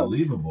Here we go.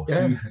 Unbelievable.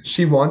 Yeah.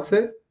 She wants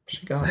it.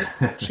 She got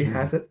it. She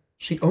has it.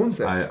 She owns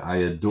it. I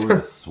adore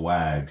the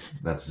swag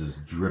that's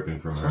just dripping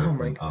from her. Oh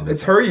my on god, this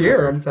it's her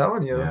year. record. I'm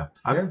telling you. Yeah.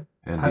 Yeah.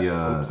 And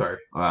the sorry.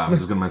 I'm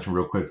just gonna mention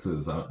real quick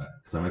because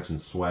I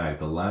mentioned swag.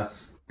 The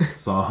last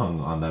song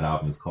on that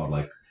album is called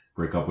like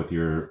break up with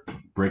your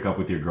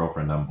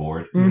girlfriend. I'm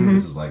bored. Mhm.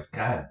 This is like,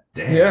 god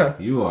damn. Yeah.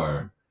 You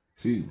are.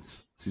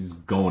 She's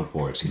going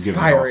for it. She's giving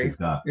it all fiery. she's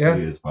got. Yeah.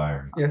 She is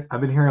fiery.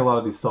 I've been hearing a lot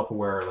of these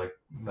self-aware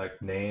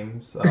like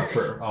names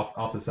for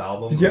off this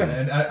album. Yeah.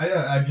 And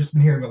I've just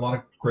been hearing a lot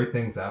of great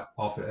things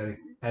off of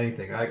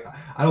anything.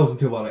 I listen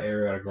to a lot of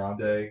Ariana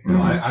Grande. You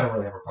know, I don't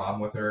really have a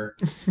problem with her.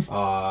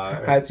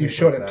 As you things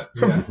shouldn't. like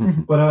that. Yeah.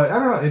 But I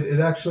don't know. It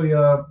actually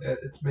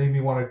it's made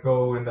me want to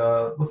go and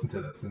listen to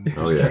this and just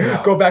Oh, yeah. check it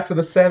out. Go back to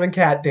the Sam and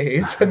Cat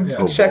days and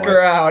Yeah. check Oh, boy.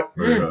 her out.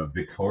 Or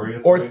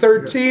Victorious. Or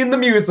 13 the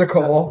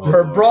musical, Yeah.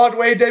 her Oh.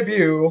 Broadway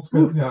debut.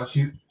 Because you know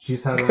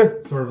she's had like,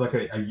 sort of like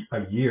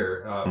a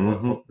year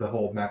with the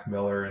whole Mac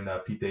Miller and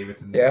Pete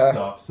Davidson Yeah.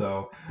 stuff.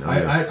 So Oh,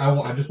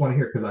 yeah. I just want to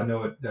hear because I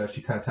know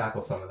she kind of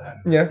tackles some of that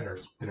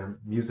in her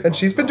music. And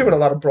she's been doing a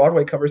lot of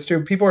Broadway covers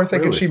too. People are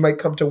thinking Really? she might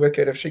come to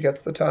Wicked if she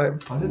gets the time.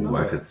 I didn't know Ooh,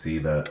 I that. could see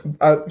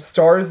that.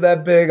 Stars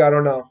that big, I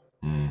don't know.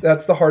 Mm.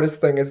 That's the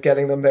hardest thing is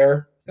getting them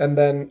there. And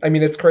then, I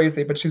mean, it's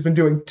crazy, but she's been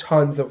doing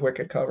tons of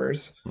Wicked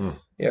covers. Mm.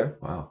 Yeah.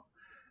 Wow.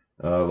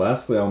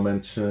 Lastly, I'll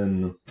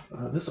mention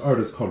this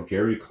artist called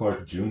Gary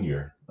Clark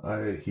Jr.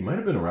 He might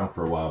have been around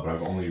for a while, but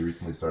I've only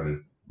recently started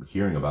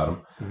hearing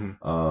about him.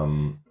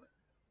 Mhm.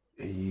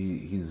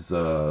 He's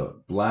a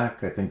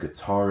black, I think,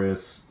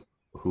 guitarist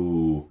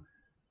who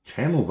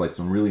channels like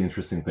some really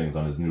interesting things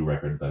on his new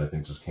record that I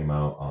think just came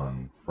out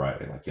on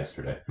Friday, like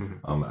yesterday.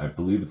 Mhm. I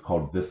believe it's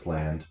called This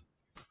Land,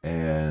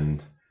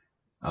 and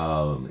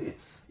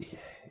it's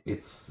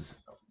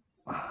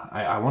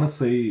I want to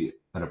say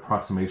an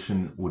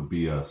approximation would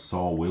be a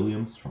Saul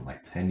Williams from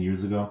like 10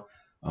 years ago.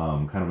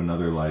 Kind of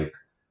another like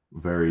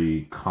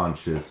very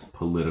conscious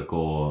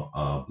political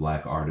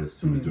black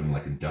artist who was doing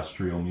like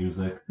industrial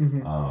music.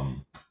 Mhm.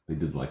 They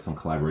did like some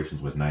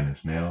collaborations with Nine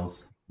Inch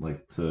Nails,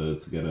 like to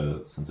get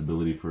a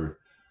sensibility for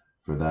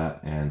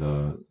that,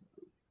 and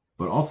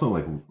but also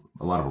like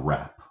a lot of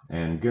rap.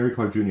 And Gary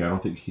Clark Jr., I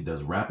don't think he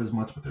does rap as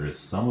much, but there is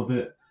some of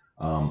it.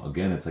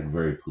 Again, it's like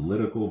very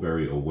political,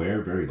 very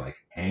aware, very like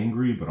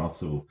angry, but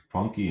also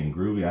funky and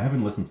groovy. I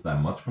haven't listened to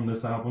that much from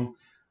this album,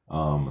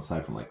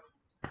 aside from like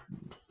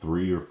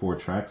 3 or 4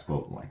 tracks,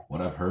 but like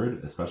what I've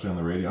heard, especially on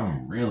the radio,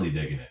 I'm really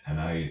digging it. And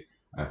I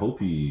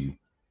hope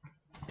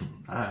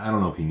I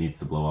don't know if he needs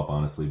to blow up,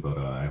 honestly, but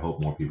I hope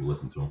more people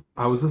listen to him.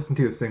 I was listening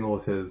to a single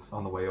of his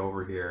on the way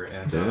over here,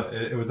 and Yeah.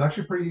 it was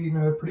actually pretty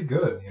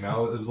good. You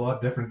know, it was a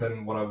lot different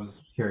than what I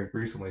was hearing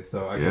recently.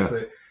 So I guess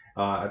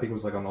I think it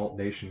was like on Alt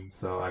Nation.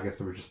 So I guess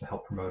they were just to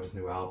help promote his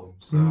new album.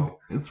 So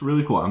It's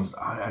really cool.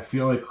 I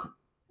feel like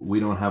we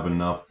don't have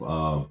enough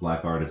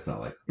black artists that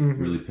like Mhm.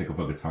 really pick up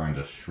a guitar and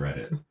just shred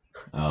it.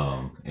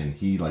 And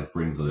he like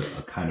brings a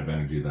kind of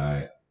energy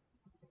that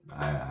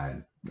I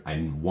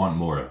want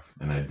more of,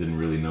 and I didn't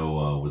really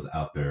know was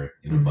out there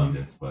in Mhm.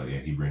 abundance. But yeah,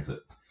 he brings it.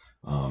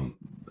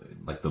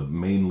 Like the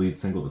main lead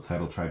single, the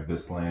title track,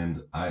 "This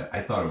Land,"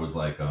 I thought it was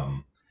like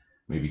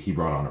maybe he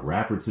brought on a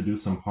rapper to do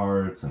some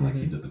parts and like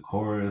he Mhm. did the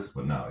chorus,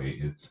 but no,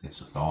 it's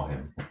just all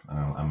him.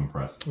 I'm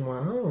impressed.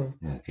 Wow.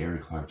 Yeah, Gary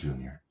Clark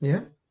Jr.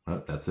 Yeah.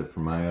 But that's it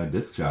for my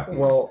disc jockeys.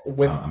 Well,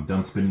 with I'm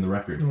done spinning the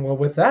record.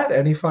 that,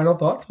 any final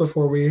thoughts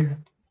before we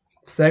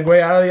segue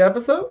out of the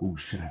episode? Oh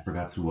shit, I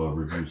forgot to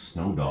review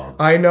Snow Dogs.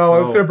 I know, I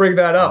was Oh. going to bring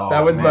that up. Oh,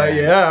 That was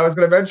man. I was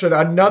going to mention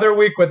another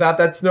week without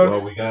that snow.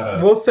 Well, we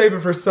gotta. We'll save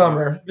it for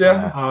summer.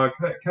 Yeah.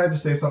 Can I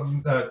just say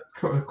something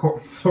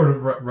sort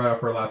of right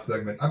off our last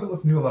segment? I've been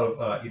listening to a lot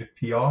of Edith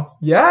Piaf.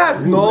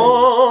 Yes. Ooh.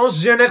 Non,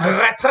 je ne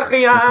regrette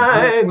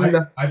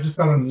rien. I just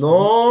got on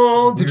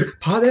Non, did you?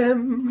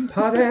 Padam,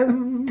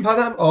 padam,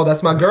 padam. Oh,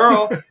 that's my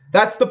girl.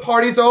 That's the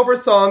party's over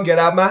song. Get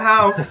out my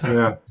house.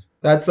 Yeah.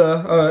 That's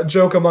a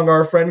joke among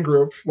our friend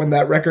group. When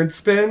that record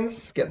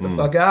spins, get the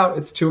fuck out.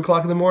 It's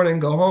 2:00 in the morning.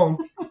 Go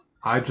home.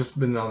 I've just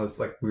been on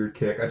this like weird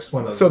kick. I just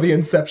want to. So the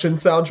Inception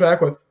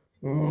soundtrack with.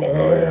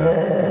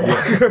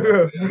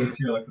 yeah, just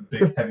hear like the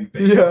big heavy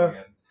bass. Yeah.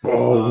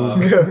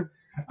 Again. Yeah.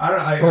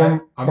 I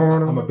don't.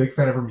 I'm a big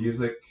fan of her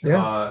music.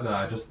 Yeah. No,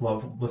 I just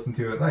love listening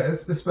to it,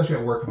 especially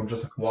at work when I'm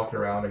just like, walking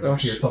around and Oh,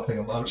 just hear something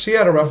a lot. She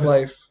had a rough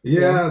life.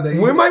 Yeah,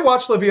 We might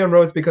watch La Vie en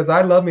Rose because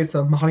I love me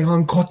some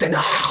Marion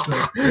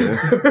Cotillard.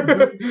 It's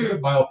a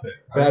good biopic.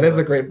 That is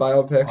a great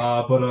biopic.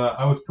 But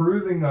I was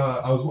perusing.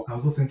 I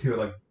was listening to it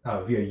like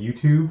via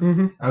YouTube.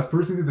 Hmm. I was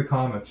perusing through the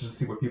comments just to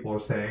see what people are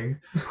saying.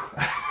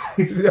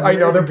 I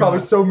know they're probably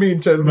so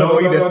mean to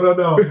No, Edith.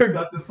 no. It's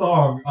not the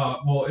song.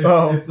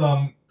 Well, it's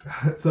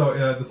So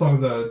the song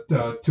is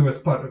Tu es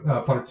partial.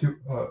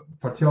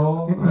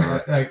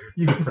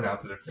 You can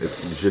pronounce it.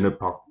 It's Je ne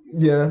pas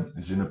Yeah.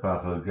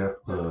 regrette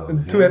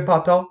Tu es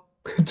partant.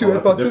 Tu es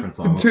that's a different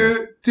song.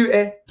 Tu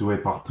es Tu es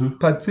partout.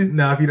 partout.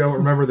 Now, if you don't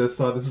remember this,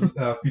 this is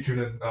featured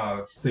in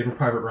Saving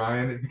Private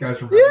Ryan. If you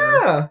guys remember.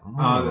 Yeah.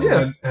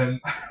 Yeah. And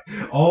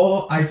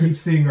all I keep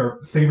seeing are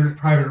Saving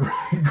Private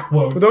Ryan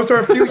quotes. But those are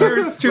a few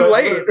years too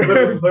late.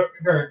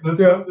 This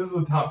Yeah. is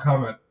the top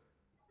comment.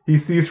 He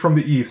sees from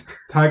the east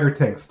Tiger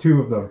tanks, 2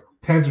 of them.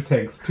 Panzer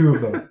tanks, 2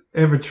 of them.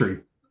 Infantry,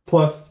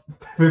 plus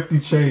 50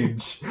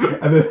 change.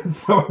 And then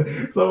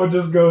someone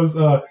just goes,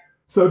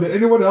 so did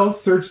anyone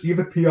else search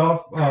Edith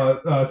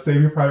Piaf,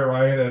 Saving Private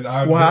Ryan? And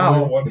I'm the Wow.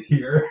 only one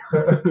here.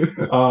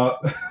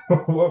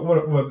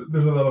 What,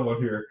 there's another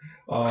one here.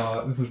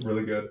 This is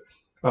really good.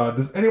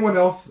 Does anyone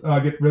else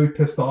get really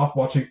pissed off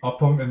watching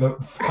Upham in the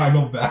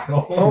final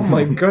battle? Oh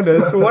my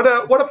goodness. What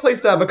a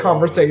place to have a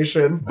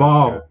conversation.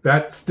 Bomb.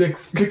 That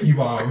sticks sticky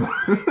bomb.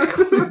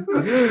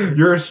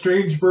 You're a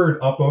strange bird,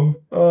 Upham.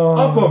 Oh.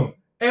 Upham.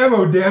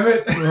 Ammo, damn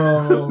it.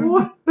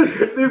 Oh.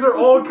 These are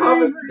all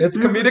comments. It's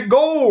comedic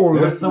gold.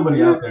 There's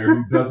somebody out there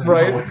who doesn't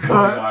Right. know what's going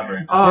on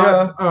right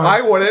now. Yeah,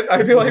 I wouldn't.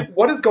 I'd be like,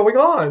 what is going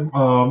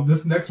on?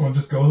 This next one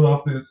just goes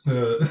off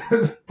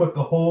but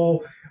the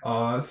whole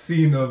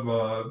scene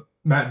of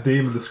Matt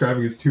Damon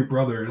describing his 2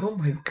 brothers. Oh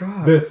my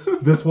god.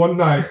 This one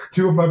night,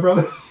 2 of my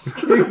brothers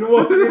came to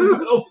walk in the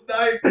middle of the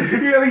night.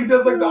 He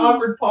does like the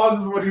awkward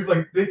pauses when he's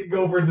like thinking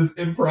over this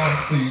improv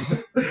scene.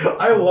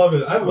 I love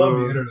it. I love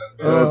the internet,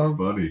 man. That's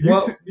funny.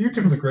 Well-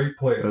 YouTube's a great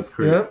place. That's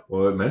great. Yeah.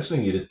 Well,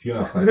 mentioning Edith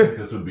Piaf, I think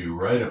this would be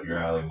right up your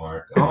alley,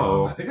 Mark.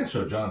 Uh-oh. I think I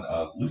showed John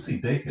Lucy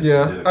Dacus.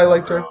 Yeah, did a I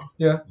liked cover her. of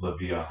Yeah. La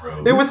Vie en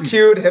Rose. It was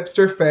cute,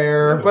 hipster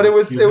fare, Yeah, but it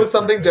was cute, hipster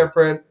something fare.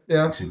 different.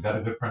 Yeah. She's got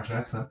a good French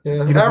accent. Yeah.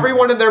 You know-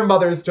 Everyone and their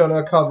mother's done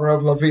a cover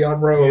of La Vie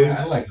en Rose.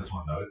 Yeah, I like this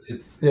one though. It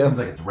Yeah. seems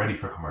like it's ready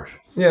for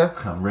commercials. Yeah.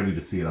 I'm ready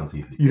to see it on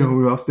TV. You know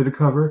who else did a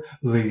cover?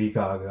 Lady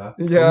Gaga.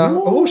 Yeah.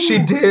 Oh, she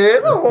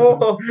did.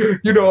 Oh,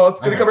 you know,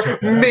 it's gonna I gotta cover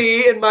check that out.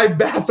 me in my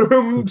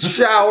bathroom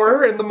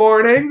shower in the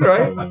morning,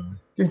 right?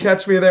 You can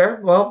catch me there.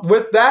 Well,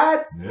 with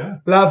that, Yeah.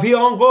 La Vie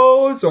en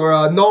Rose or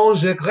Non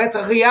je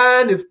regrette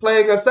rien is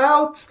playing us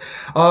out.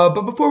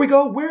 But before we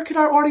go, where can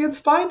our audience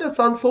find us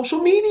on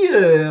social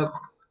media?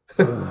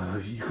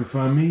 You can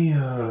find me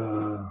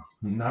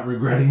not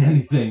regretting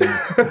anything.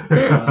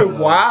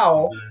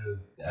 Wow.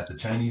 At the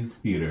Chinese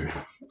theater.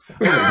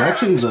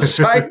 Actually,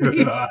 Chinese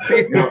No,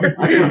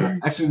 theater.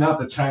 actually, not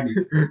the Chinese.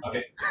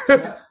 Okay.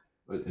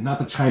 Not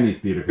the Chinese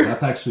theater, because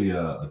that's actually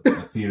a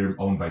theater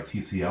owned by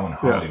TCL in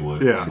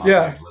Hollywood, yeah, in Los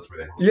yeah. Angeles, where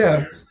they host Yeah.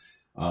 premieres.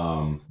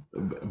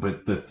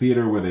 But the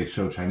theater where they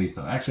show Chinese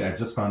stuff. Actually, I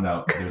just found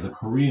out there's a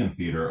Korean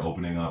theater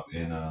opening up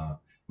in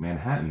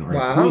Manhattan, or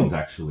Wow. in Queens,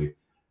 actually,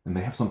 and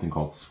they have something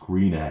called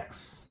Screen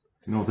X.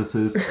 You know what this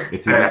is?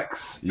 It's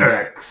X.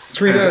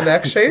 Screen in an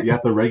X shape? You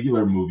got the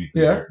regular movie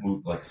theater,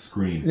 like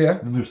screen. Yeah.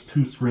 And there's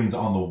 2 screens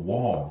on the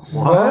walls.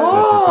 What? That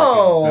just like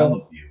Oh.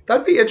 envelop you.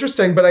 That'd be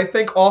interesting, but I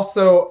think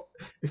also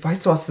if I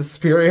saw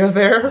Suspiria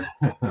there,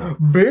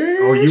 bitch.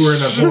 Oh, you were in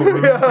that whole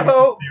room.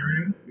 Yo.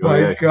 Period.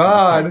 My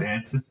God.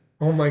 Dancing.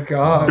 Oh my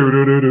god.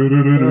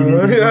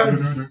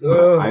 Yes.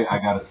 I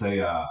gotta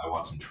say, I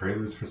watched some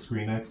trailers for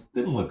Screen X.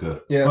 Didn't look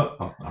good. Yeah.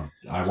 But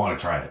I want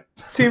to try it.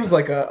 Seems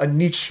like a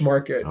niche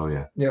market. Oh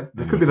yeah. Yeah.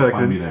 This Anyways, could be like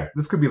find me there.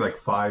 this could be like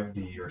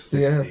 5D or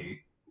 6D.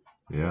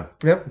 Yeah.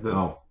 Yep.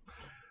 Oh,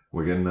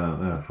 we're getting.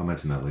 I'll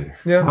mention that later.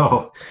 Yeah.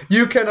 Oh,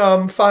 You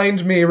can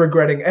find me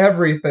regretting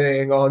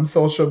everything on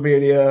social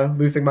media,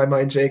 losing my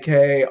mind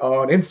JK,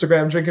 on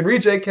Instagram, drink and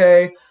read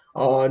JK,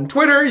 on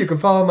Twitter. You can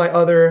follow my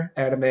other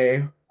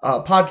anime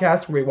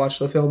podcast where we watch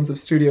the films of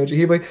Studio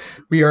Ghibli.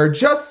 We are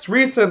just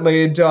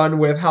recently done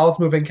with Howl's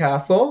Moving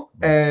Castle,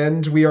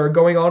 and we are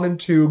going on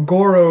into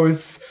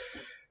Goro's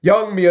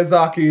Young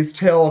Miyazaki's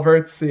Tale of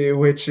Earthsea,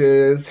 which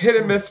is hit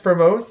and miss for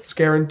most,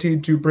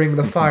 guaranteed to bring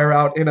the fire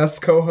out in us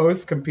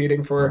co-hosts,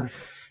 competing for,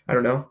 I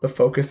don't know, the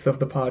focus of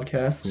the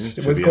podcast.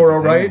 Yeah, Was should be Goro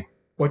entertaining. right?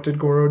 What did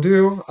Goro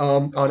do?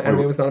 On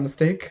Anime Was Not a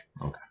Mistake.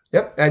 Okay.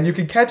 Yep, and you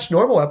can catch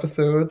normal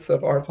episodes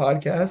of our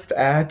podcast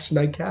at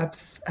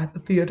Nightcaps at the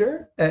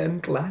Theater.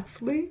 And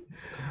lastly,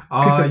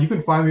 you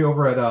can find me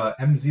over at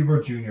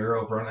M0 Jr.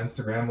 over on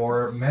Instagram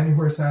or Manny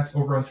Horsats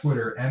over on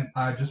Twitter. And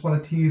I just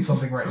want to tease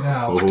something right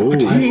now. Oh.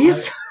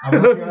 Tease?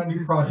 I'm working on a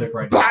new project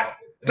right now.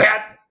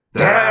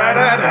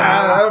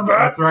 Da-da-da-da.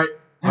 That's right.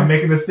 I'm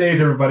making the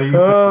stage, everybody.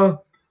 uh,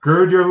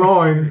 Gird your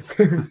loins.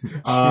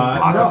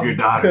 Lock up your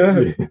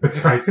daughters. That's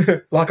right.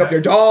 lock up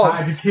your Hide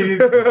dogs. the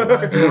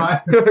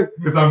kids.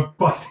 Because I'm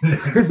busting it.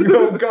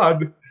 Oh,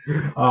 God.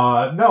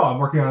 No, I'm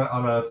working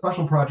on a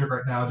special project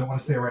right now. I don't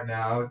want to say it right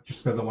now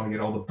just because I want to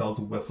get all the bells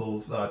and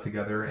whistles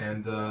together.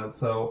 And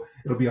so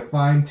it'll be a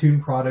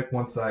fine-tuned product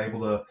once I'm able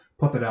to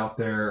put that out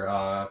there.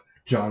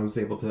 John was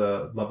able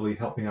to lovely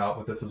help me out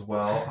with this as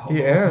well.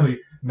 Yeah.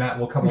 Hopefully Matt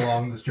will come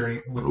along this journey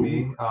with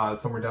me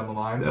somewhere down the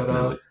line.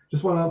 Definitely. But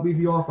just want to leave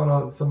you off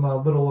on some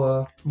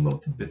little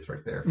tidbits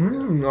right there. For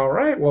you. All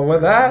right. Well,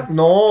 with that,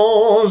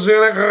 non, je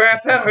ne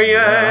regrette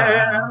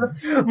rien.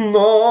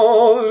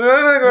 Non, je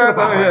ne regrette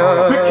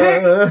rien.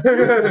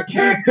 The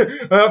kick!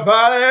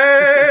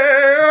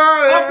 Fallait-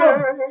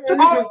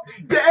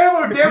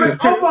 Damn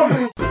it! Up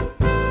 'em!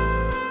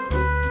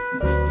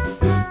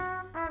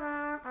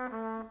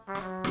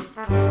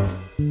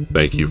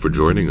 Thank you for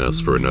joining us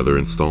for another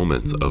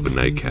installment of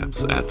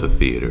Nightcaps at the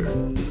Theater.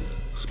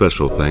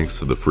 Special thanks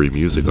to the Free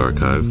Music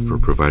Archive for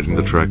providing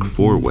the track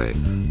Four Way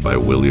by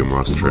William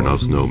Ross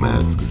Chernoff's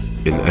Nomads,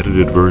 an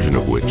edited version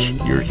of which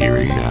you're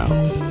hearing now.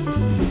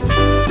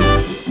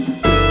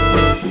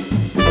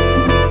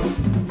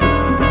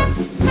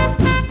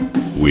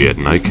 We at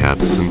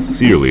Nightcaps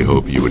sincerely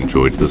hope you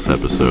enjoyed this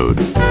episode.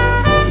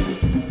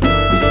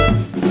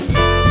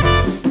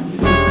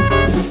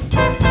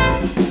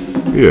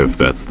 If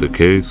that's the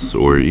case,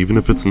 or even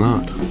if it's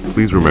not,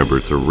 please remember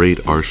to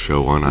rate our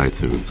show on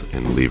iTunes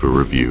and leave a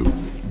review.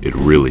 It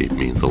really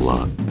means a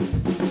lot.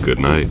 Good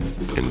night,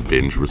 and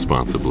binge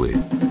responsibly.